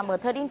growth number,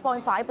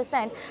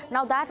 13.5%,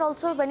 now that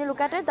also, when you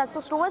look at it, that's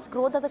the slowest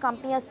growth that the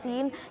company has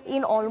seen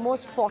in almost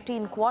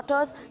 14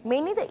 quarters.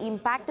 Mainly the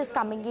impact is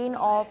coming in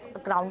of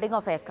grounding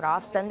of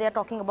aircrafts. Then they are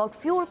talking about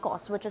fuel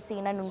costs, which has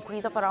seen an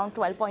increase of around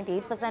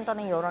 12.8% on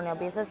a year-on-year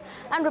basis,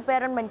 and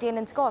repair and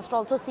maintenance cost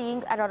also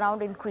seeing at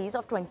around increase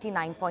of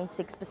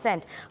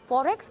 29.6%.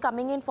 Forex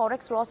coming in,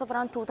 forex loss of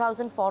around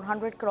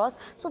 2,400 crores.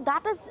 So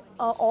that is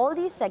all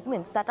these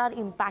segments that are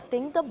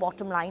impacting the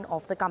bottom line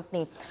of the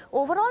company.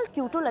 Overall,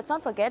 Q2, let's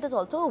not forget, is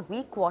also a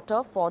weak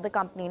quarter for the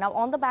company. Now,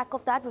 on the back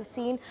of that, we've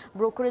seen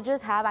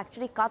brokerages have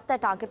actually cut their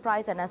target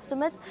price and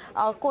estimates.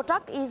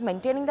 Kotak is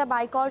maintaining their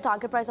buy call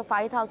target price of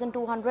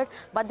 5,200,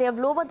 but they have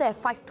lowered their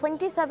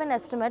FY27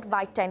 estimate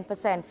by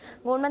 10%.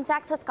 Goldman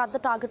Sachs has cut the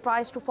target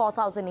price to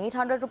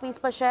 4,800 rupees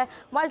per share,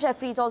 while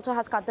Jefferies also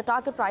has cut the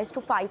target price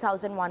to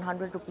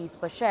 5,100 rupees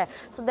per share.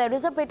 So there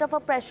is a bit of a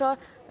pressure,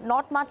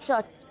 not much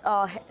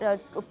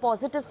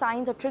positive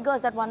signs or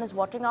triggers that one is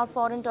watching out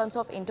for in terms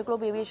of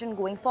Interglobe Aviation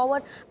going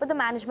forward. But the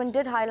management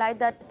did highlight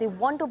that they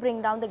want to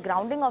bring down the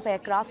grounding of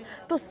aircrafts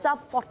to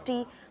sub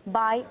 40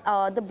 by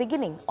the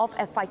beginning of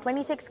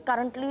FY26.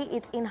 Currently,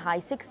 it's in high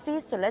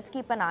 60s. So let's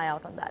keep an eye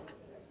out on that.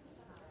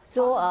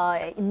 So,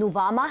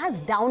 Nuvama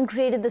has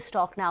downgraded the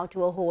stock now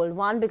to a hold.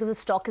 One, because the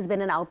stock has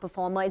been an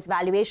outperformer. Its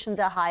valuations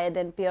are higher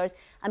than peers.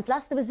 And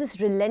plus, there was this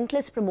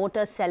relentless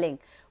promoter selling,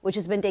 which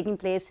has been taking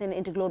place in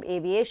Interglobe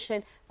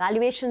Aviation.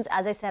 Valuations,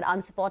 as I said,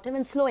 unsupportive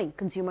and slowing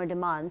consumer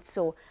demand.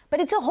 So, but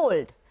it's a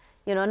hold,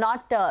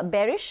 not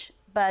bearish,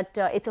 but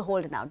it's a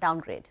hold now,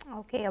 downgrade.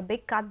 Okay, a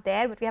big cut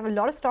there, but we have a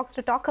lot of stocks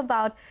to talk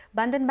about.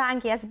 Bandhan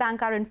Bank, Yes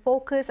Bank are in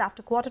focus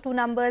after Q2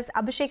 numbers.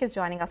 Abhishek is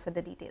joining us with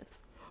the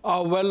details.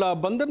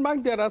 Bandhan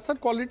Bank, their asset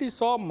quality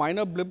saw a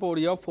minor blip over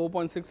here,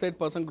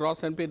 4.68%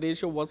 gross NPA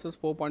ratio versus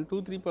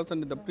 4.23%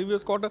 in the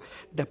previous quarter.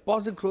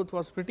 Deposit growth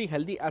was pretty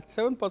healthy at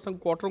 7%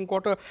 quarter on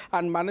quarter,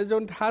 and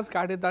management has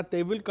guided that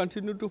they will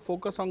continue to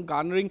focus on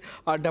garnering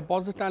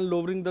deposit and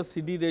lowering the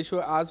CD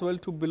ratio as well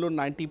to below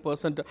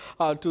 90% to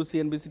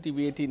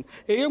CNBC-TV18.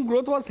 AUM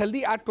growth was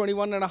healthy at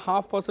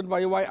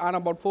 21.5% YOY and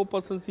about 4%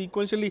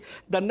 sequentially.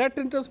 The net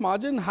interest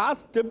margin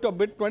has dipped a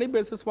bit, 20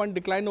 basis point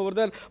decline over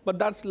there, but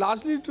that's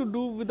largely to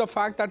do with the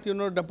fact that,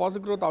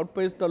 deposit growth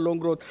outpaced the loan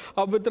growth.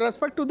 With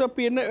respect to the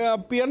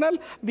PNL,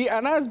 the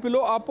NI is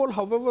below our poll.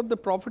 However, the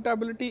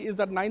profitability is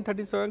at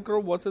 937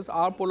 crore versus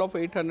our poll of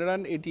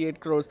 888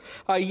 crores.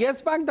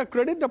 Yes Bank, the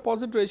credit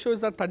deposit ratio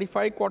is at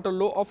 35 quarter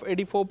low of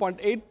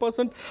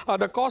 84.8%.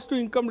 The cost to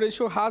income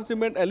ratio has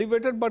remained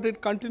elevated, but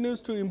it continues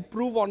to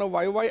improve on a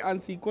YY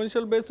and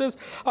sequential basis.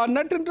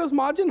 Net interest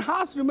margin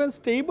has remained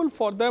stable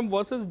for them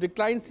versus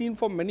decline seen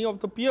for many of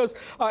the peers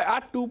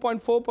at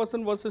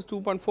 2.4% versus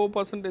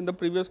 2.4% in the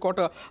previous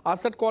quarter.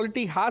 Asset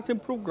quality has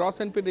improved. Gross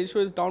NPA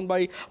ratio is down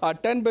by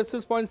 10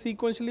 basis points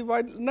sequentially,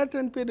 while net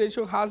NPA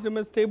ratio has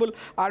remained stable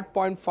at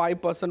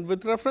 0.5%.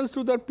 With reference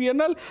to the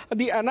PNL,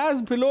 the NI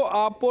is below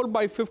our poll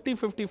by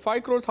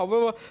 55 crores.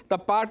 However, the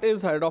PAT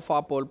is ahead of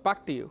our poll.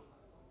 Back to you.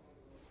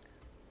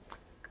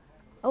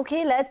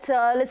 Okay, let's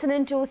listen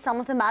into some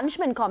of the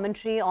management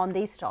commentary on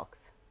these stocks.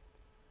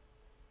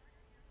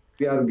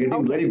 We are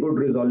getting very good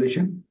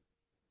resolution.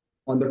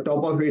 On the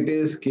top of it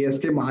is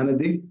KSK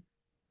Mahanadi,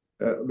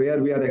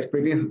 where we are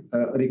expecting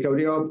a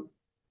recovery of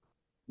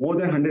more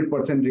than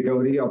 100%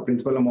 recovery of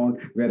principal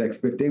amount we are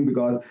expecting,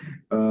 because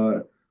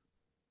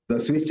the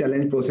Swiss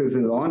challenge process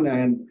is on,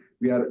 and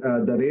we are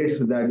the rates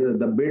that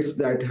the bids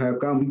that have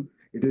come,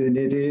 it is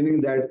indicating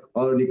that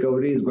our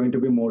recovery is going to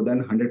be more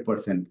than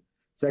 100%.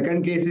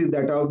 Second case is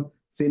that of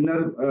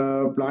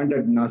Sinnar plant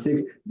at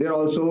Nasik. There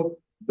also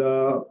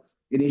the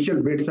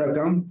initial bids have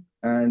come,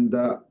 and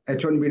the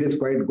H1 bid is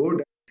quite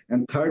good.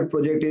 And third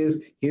project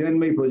is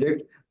Hiranmaye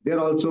project. There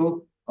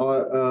also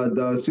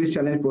the Swiss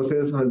challenge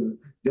process has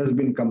just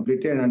been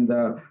completed, and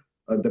the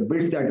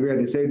bids that we have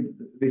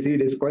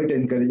received is quite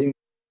encouraging.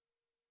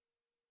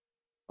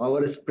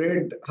 Our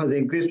spread has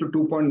increased to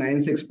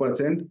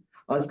 2.96%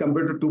 as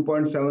compared to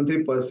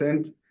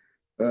 2.73%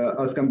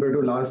 as compared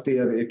to last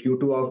year,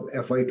 Q2 of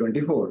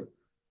FY24.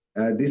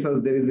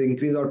 There is an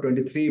increase of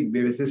 23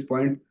 basis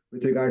points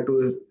with regard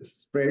to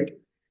spread,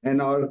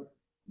 and our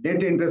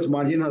net interest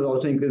margin has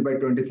also increased by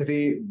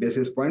 23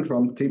 basis points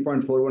from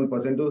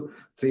 3.41% to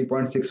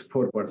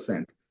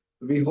 3.64%.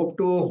 We hope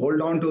to hold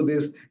on to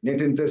this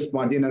net interest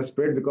margin and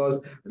spread, because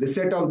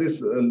reset of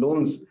these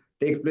loans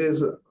take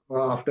place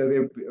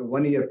after a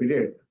 1 year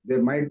period. There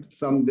will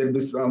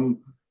be some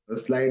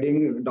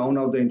sliding down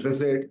of the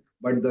interest rate,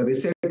 but the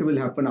reset will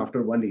happen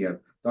after 1 year.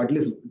 So at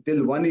least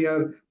till 1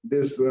 year,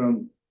 this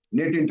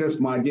net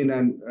interest margin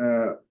and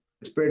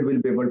spread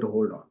will be able to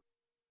hold on.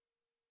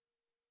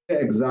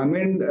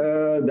 Examined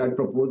that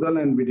proposal,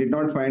 and we did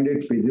not find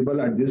it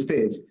feasible at this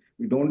stage.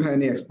 We don't have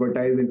any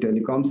expertise in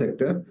telecom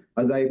sector.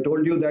 As I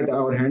told you that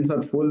our hands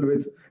are full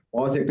with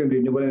power sector and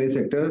renewable energy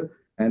sector,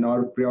 and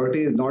our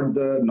priority is not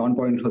the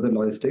non-point for the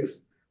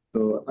logistics.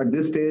 So at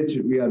this stage,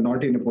 we are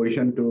not in a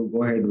position to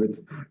go ahead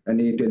with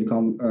any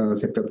telecom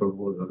sector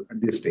proposal at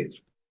this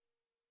stage.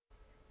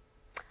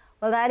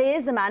 Well, that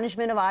is the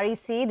management of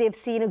REC. They've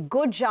seen a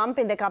good jump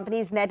in the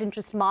company's net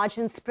interest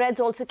margin. Spreads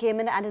also came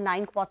in at a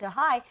 9-quarter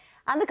high.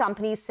 And the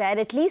company said,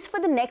 at least for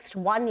the next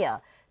 1 year,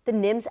 the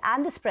NIMs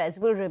and the spreads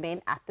will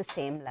remain at the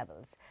same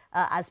levels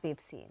as we've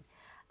seen.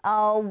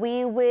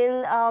 We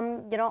will,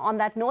 on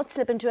that note,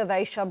 slip into a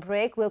very short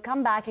break. We'll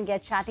come back and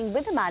get chatting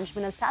with the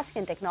management of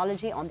Sasken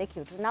Technology on their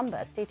Q2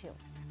 numbers. Stay tuned.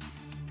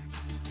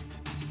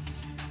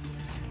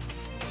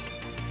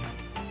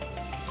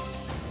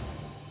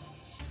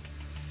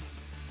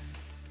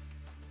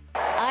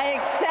 I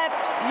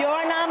accept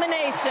your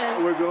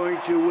nomination. We're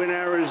going to win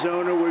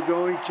Arizona. We're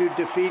going to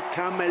defeat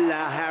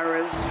Kamala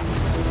Harris.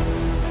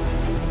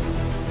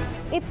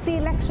 It's the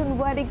election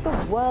verdict the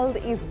world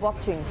is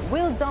watching.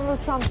 Will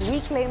Donald Trump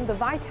reclaim the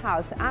White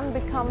House and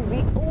become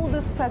the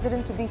oldest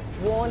president to be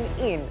sworn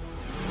in?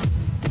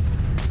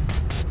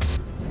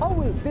 How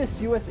will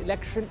this US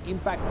election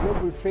impact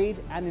global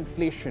trade and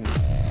inflation?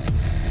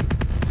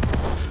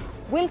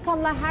 Will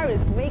Kamala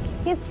Harris make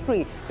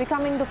history,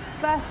 becoming the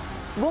first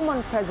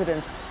woman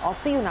president of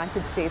the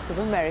United States of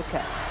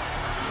America?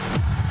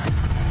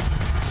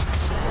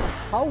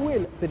 How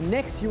will the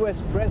next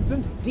US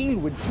president deal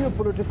with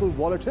geopolitical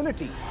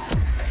volatility?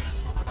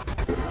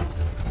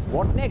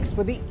 What next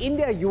for the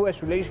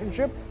India-US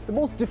relationship, the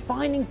most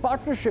defining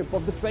partnership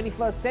of the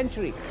 21st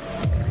century?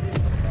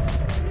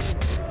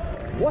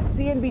 Watch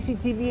CNBC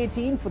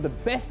TV18 for the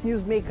best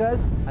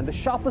newsmakers and the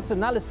sharpest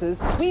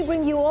analysis. We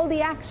bring you all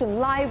the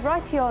action live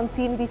right here on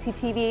CNBC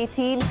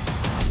TV18.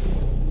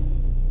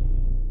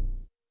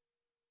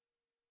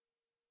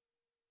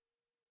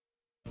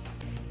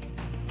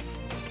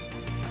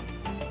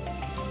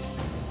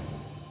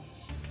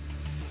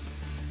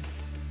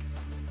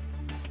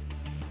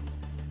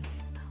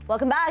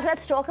 Welcome back.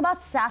 Let's talk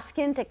about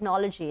Saskin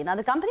Technology. Now,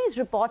 the company's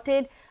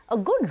reported a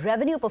good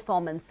revenue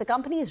performance. The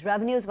company's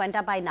revenues went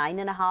up by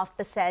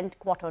 9.5%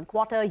 quarter on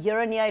quarter.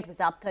 Year on year, it was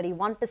up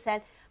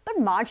 31%, but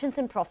margins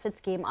and profits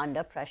came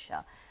under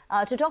pressure.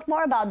 To talk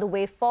more about the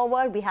way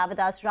forward, we have with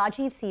us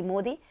Rajiv C.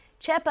 Modi,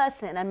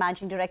 Chairperson and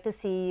Managing Director,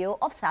 CEO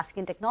of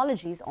Saskin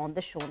Technologies, on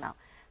the show now.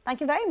 Thank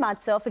you very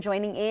much, sir, for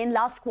joining in.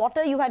 Last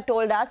quarter, you had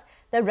told us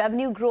that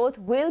revenue growth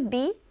will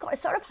be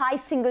sort of high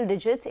single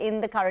digits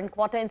in the current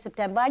quarter in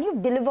September, and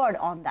you've delivered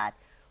on that.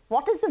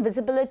 What is the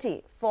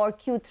visibility for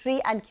Q3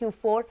 and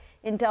Q4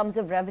 in terms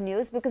of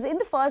revenues? Because in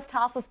the first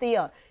half of the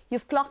year,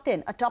 you've clocked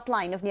in a top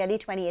line of nearly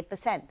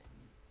 28%.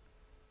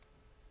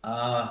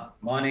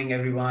 Morning,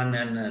 everyone,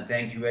 and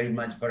thank you very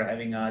much for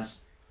having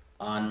us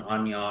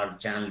on your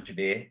channel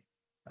today.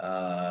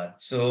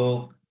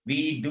 So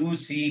we do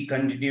see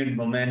continued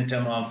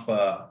momentum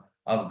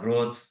of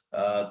growth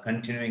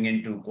continuing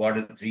into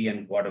quarter 3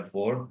 and quarter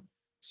 4.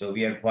 So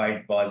we are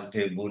quite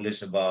positive,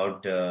 bullish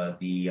about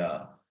the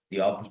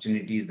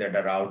opportunities that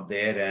are out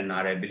there and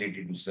our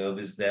ability to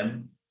service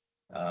them.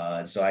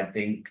 So I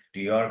think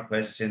to your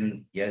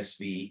question, yes,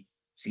 we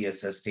see a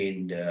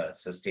sustained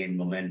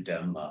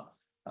momentum on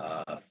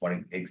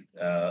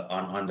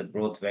the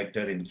growth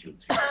vector in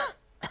Q3.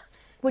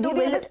 Would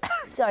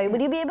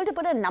you be able to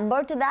put a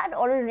number to that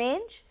or a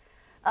range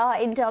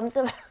in terms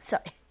of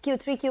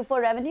Q3,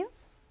 Q4 revenues?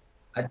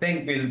 I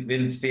think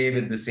we'll stay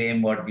with the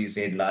same what we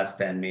said last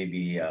time,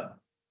 maybe a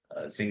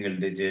single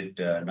digit.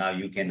 Now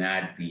you can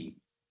add the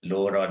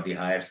lower or the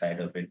higher side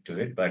of it to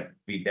it, but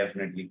we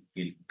definitely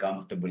feel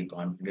comfortable,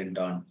 confident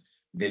on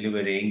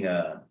delivering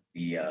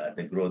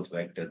the growth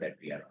vector that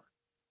we are on.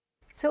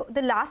 So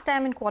the last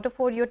time in quarter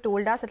 4, you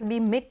told us it'll be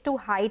mid to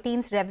high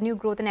teens revenue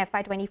growth in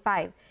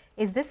FY25.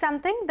 Is this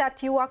something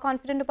that you are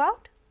confident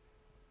about?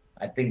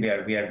 I think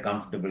we are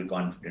comfortable,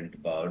 confident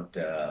about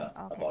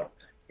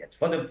yes.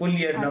 For the full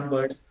year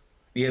numbers,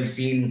 we have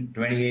seen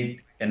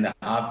 28 and a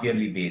half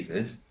yearly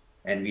basis,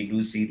 and we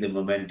do see the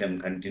momentum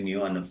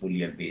continue on a full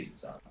year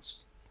basis also.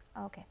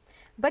 Okay.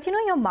 But you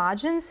know, your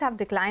margins have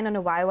declined on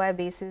a YOY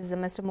basis,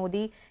 Mr.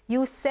 Modi.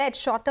 You said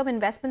short-term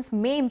investments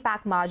may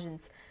impact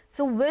margins.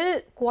 So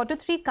will quarter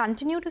 3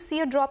 continue to see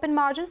a drop in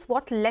margins?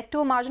 What led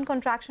to a margin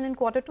contraction in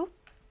quarter 2?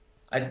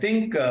 I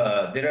think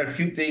there are a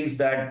few things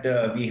that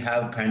we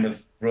have kind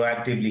of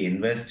proactively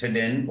invested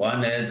in.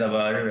 One is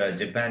our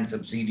Japan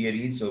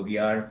subsidiary. So we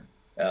are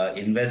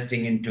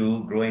investing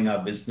into growing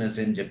our business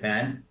in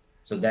Japan.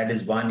 So that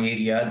is one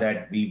area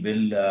that we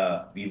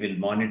will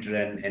monitor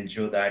and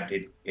ensure that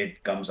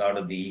it comes out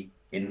of the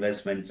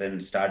investments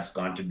and starts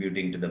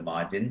contributing to the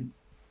margin.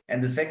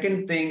 And the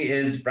second thing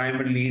is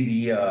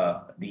primarily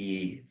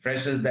the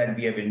freshers that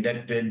we have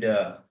inducted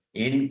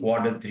in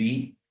quarter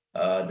 3.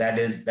 That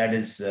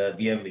is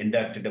we have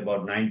inducted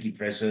about 90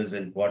 freshers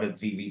in quarter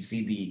 3. We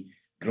see the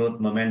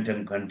growth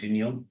momentum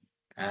continue,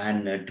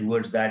 and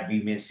towards that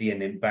we may see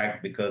an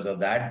impact because of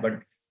that.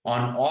 But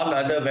on all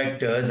other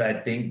vectors, I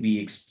think we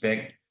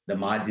expect the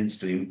margins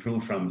to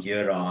improve from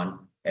here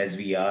on as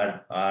we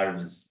are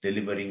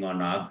delivering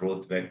on our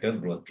growth vector,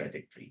 growth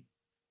trajectory.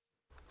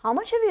 How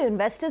much have you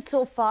invested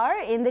so far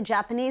in the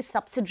Japanese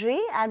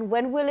subsidiary, and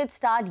when will it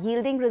start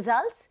yielding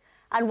results?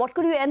 And what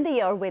could you end the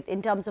year with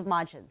in terms of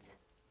margins?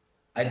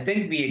 I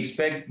think we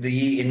expect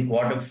in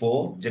quarter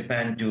 4,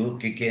 Japan to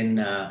kick in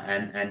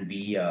and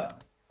be a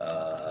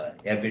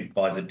bit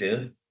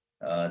positive.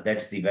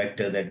 That's the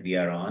vector that we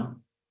are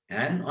on.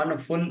 And on a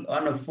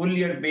full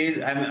year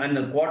base, on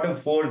the quarter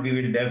 4, we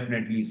will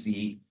definitely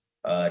see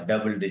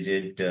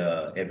double-digit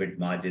EBIT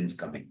margins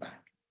coming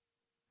back.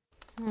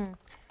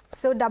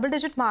 So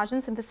double-digit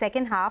margins in the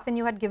second half, and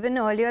you had given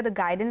earlier the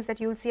guidance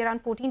that you'll see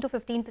around 14 to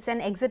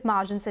 15% exit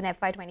margins in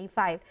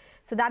FY25.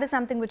 So that is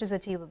something which is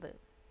achievable.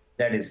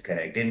 That is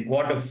correct. In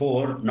quarter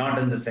 4, not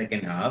in the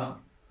second half,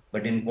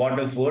 but in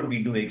quarter 4,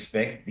 we do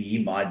expect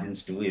the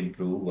margins to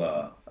improve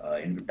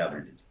into double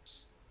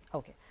digits.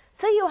 Okay.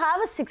 So you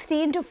have a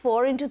 16 to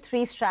 4 into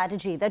 3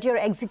 strategy that you're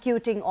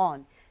executing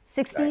on.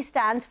 60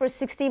 stands for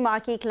 60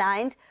 marquee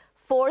clients.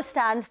 4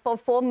 stands for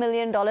 $4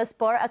 million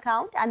per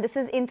account. And this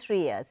is in 3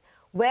 years.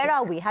 Where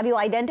are we? Have you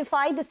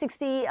identified the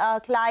 60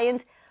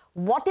 clients?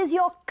 What is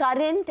your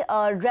current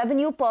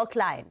revenue per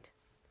client?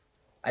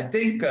 I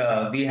think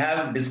we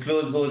have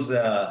disclosed those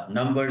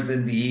numbers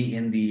in the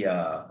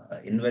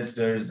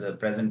investors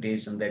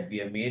presentation that we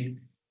have made.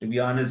 To be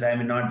honest, I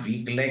may not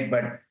recollect,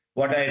 but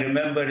what I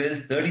remember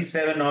is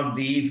 37 of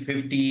the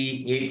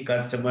 58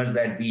 customers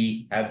that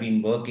we have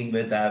been working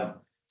with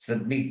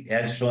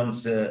has shown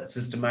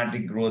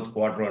systematic growth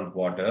quarter on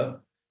quarter.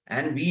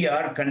 And we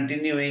are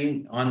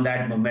continuing on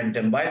that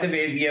momentum. By the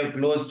way, we have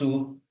close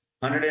to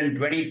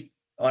 120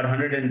 or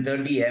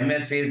 130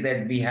 MSAs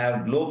that we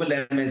have, global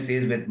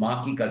MSAs with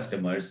marquee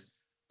customers.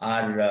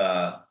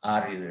 Our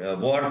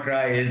war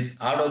cry is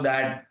out of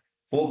that,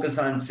 focus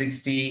on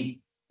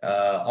 60, or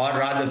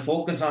rather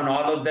focus on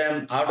all of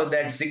them. Out of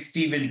that,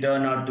 60 will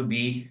turn out to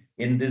be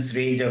in this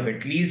range of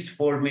at least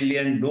 4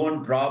 million.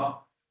 Don't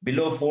drop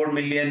below 4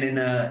 million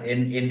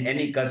in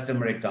any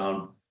customer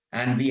account.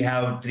 And we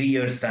have 3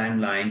 years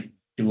timeline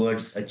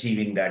towards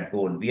achieving that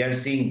goal. We are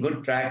seeing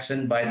good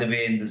traction, by the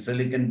way, in the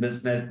silicon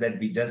business that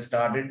we just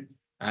started,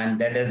 and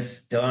that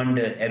has turned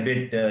a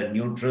bit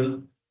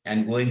neutral.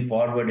 And going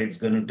forward, it's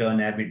going to turn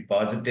a bit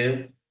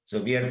positive.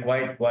 So we are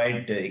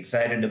quite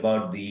excited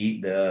about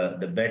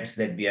the bets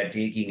that we are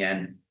taking,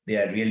 and they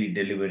are really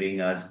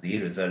delivering us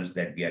the results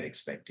that we are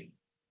expecting.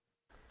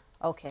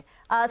 Okay.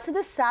 So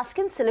the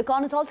Saskin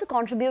Silicon is also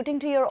contributing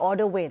to your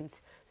order wins.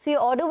 So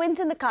your order wins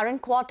in the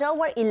current quarter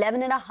were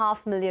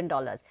 $11.5 million.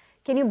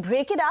 Can you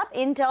break it up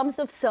in terms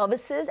of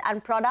services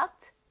and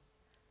products?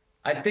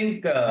 I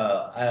think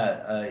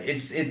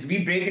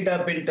we break it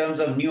up in terms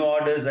of new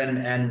orders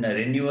and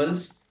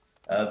renewals.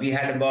 We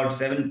had about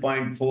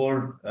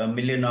 7.4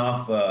 million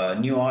of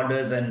new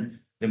orders, and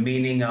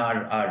remaining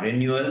are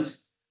renewals.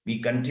 We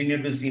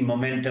continue to see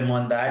momentum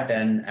on that,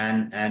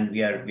 and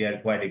we are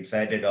quite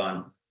excited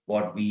on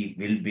what we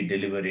will be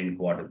delivering in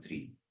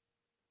Q3.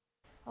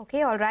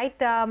 Okay, all right.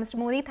 Mr.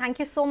 Modi, thank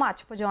you so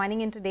much for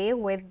joining in today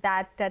with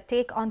that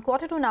take on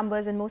Q2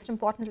 numbers and most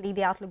importantly,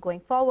 the outlook going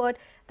forward.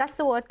 That's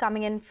the word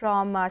coming in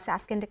from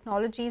Saskin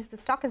Technologies. The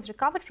stock has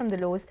recovered from the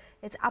lows.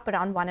 It's up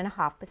around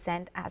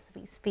 1.5% as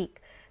we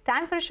speak.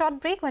 Time for a short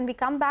break. When we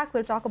come back,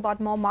 we'll talk about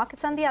more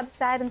markets on the other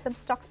side and some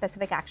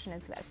stock-specific action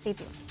as well. Stay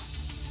tuned.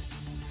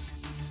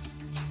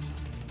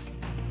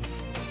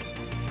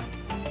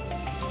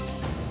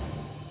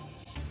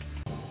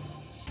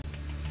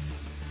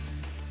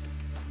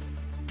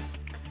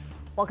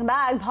 Welcome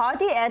back.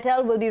 Bharti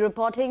Airtel will be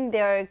reporting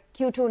their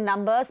Q2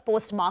 numbers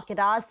post-market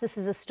hours. This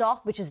is a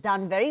stock which has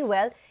done very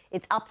well.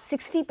 It's up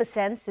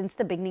 60% since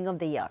the beginning of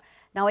the year.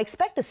 Now,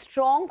 expect a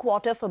strong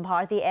quarter for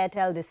Bharti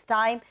Airtel this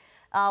time.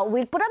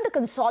 We'll put on the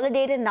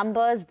consolidated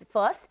numbers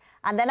first,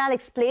 and then I'll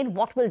explain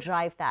what will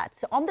drive that.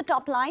 So on the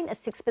top line, a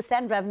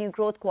 6% revenue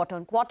growth quarter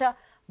on quarter,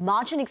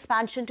 margin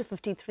expansion to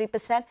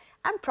 53%,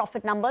 and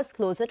profit numbers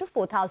closer to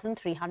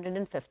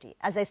 4,350.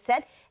 As I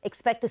said,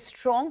 expect a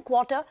strong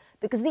quarter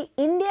because the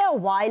India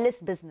wireless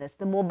business,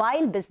 the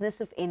mobile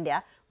business of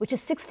India, which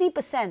is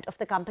 60% of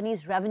the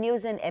company's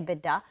revenues and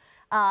EBITDA,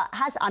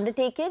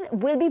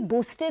 will be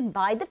boosted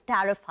by the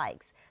tariff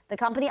hikes. The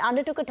company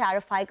undertook a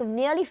tariff hike of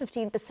nearly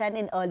 15%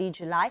 in early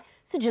July.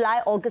 So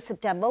July, August,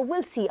 September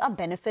will see a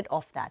benefit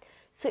of that.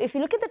 So if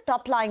you look at the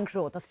top line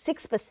growth of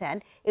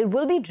 6%, it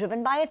will be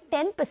driven by a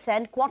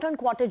 10%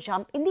 quarter-on-quarter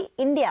jump in the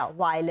India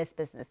wireless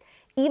business.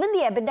 Even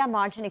the EBITDA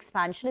margin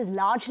expansion is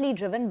largely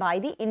driven by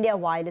the India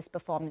wireless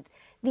performance.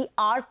 The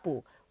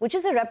ARPU, which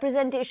is a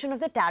representation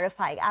of the tariff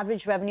hike,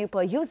 average revenue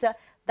per user,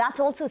 that's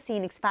also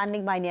seen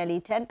expanding by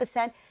nearly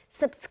 10%.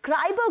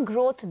 Subscriber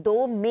growth,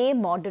 though, may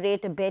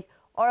moderate a bit,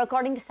 or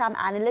according to some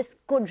analysts,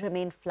 could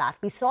remain flat.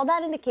 We saw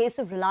that in the case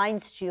of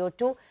Reliance Jio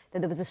too, that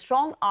there was a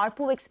strong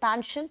ARPU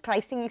expansion,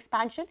 pricing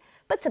expansion,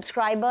 but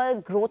subscriber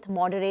growth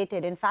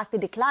moderated. In fact, they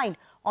declined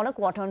on a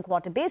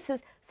quarter-on-quarter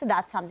basis, so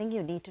that's something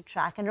you need to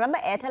track. And remember,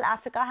 Airtel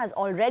Africa has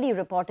already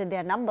reported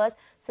their numbers,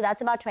 so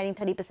that's about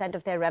 20-30%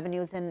 of their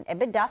revenues and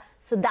EBITDA.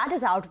 So that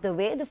is out of the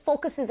way. The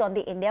focus is on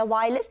the India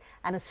wireless,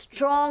 and a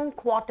strong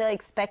quarter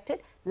expected,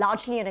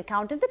 largely on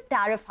account of the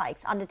tariff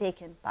hikes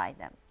undertaken by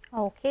them.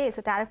 Okay,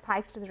 so tariff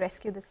hikes to the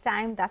rescue this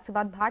time. That's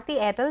about Bharti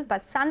Airtel,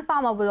 but Sun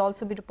Pharma will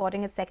also be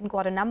reporting its second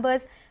quarter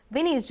numbers.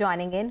 Winnie is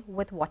joining in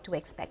with what to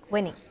expect.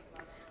 Winnie.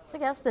 So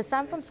yes, this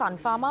time from Sun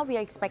Pharma, we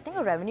are expecting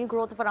a revenue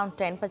growth of around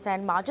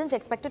 10%. Margins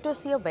expected to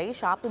see a very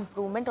sharp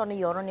improvement on a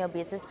year-on-year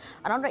basis,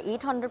 around an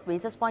 800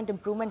 basis point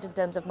improvement in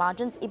terms of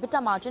margins.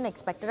 EBITDA margin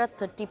expected at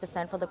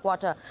 30% for the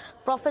quarter.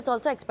 Profits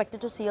also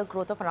expected to see a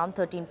growth of around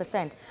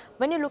 13%.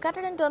 When you look at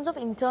it in terms of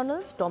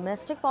internals,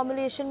 domestic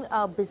formulation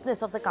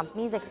business of the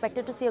company is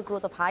expected to see a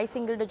growth of high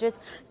single digits.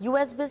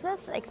 US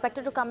business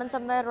expected to come in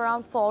somewhere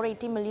around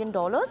 $480 million,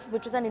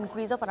 which is an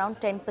increase of around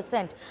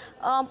 10%.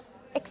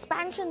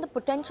 The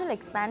potential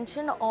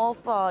expansion of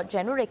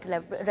generic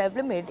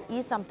Revlimid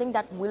is something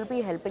that will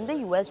be helping the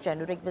US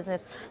generic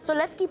business. So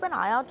let's keep an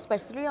eye out,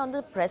 especially on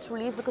the press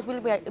release, because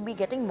we'll be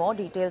getting more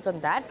details on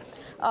that.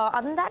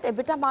 Other than that,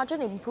 EBITDA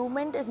margin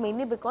improvement is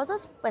mainly because of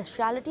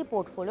specialty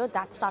portfolio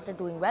that started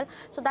doing well.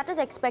 So that is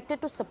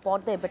expected to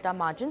support the EBITDA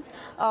margins.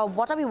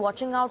 What are we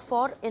watching out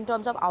for in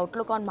terms of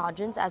outlook on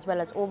margins as well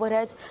as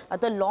overheads,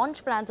 the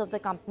launch plans of the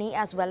company,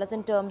 as well as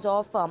in terms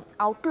of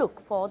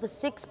outlook for the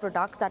 6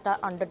 products that are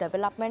under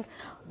development.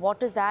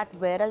 What is that?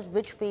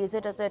 Which phase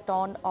it is it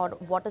on, or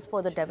what is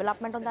further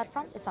development on that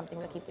front is something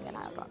we're keeping an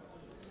eye out on.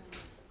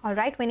 All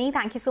right, Winnie,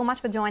 thank you so much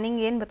for joining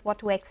in with what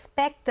to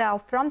expect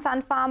from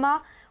Sun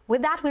Pharma.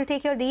 With that, we'll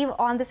take your leave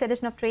on this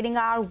edition of Trading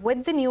Hour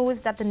with the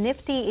news that the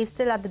Nifty is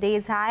still at the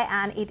day's high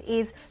and it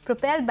is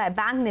propelled by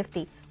Bank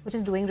Nifty, which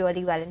is doing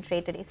really well in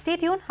trade today. Stay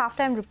tuned.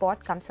 Halftime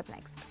report comes up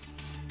next.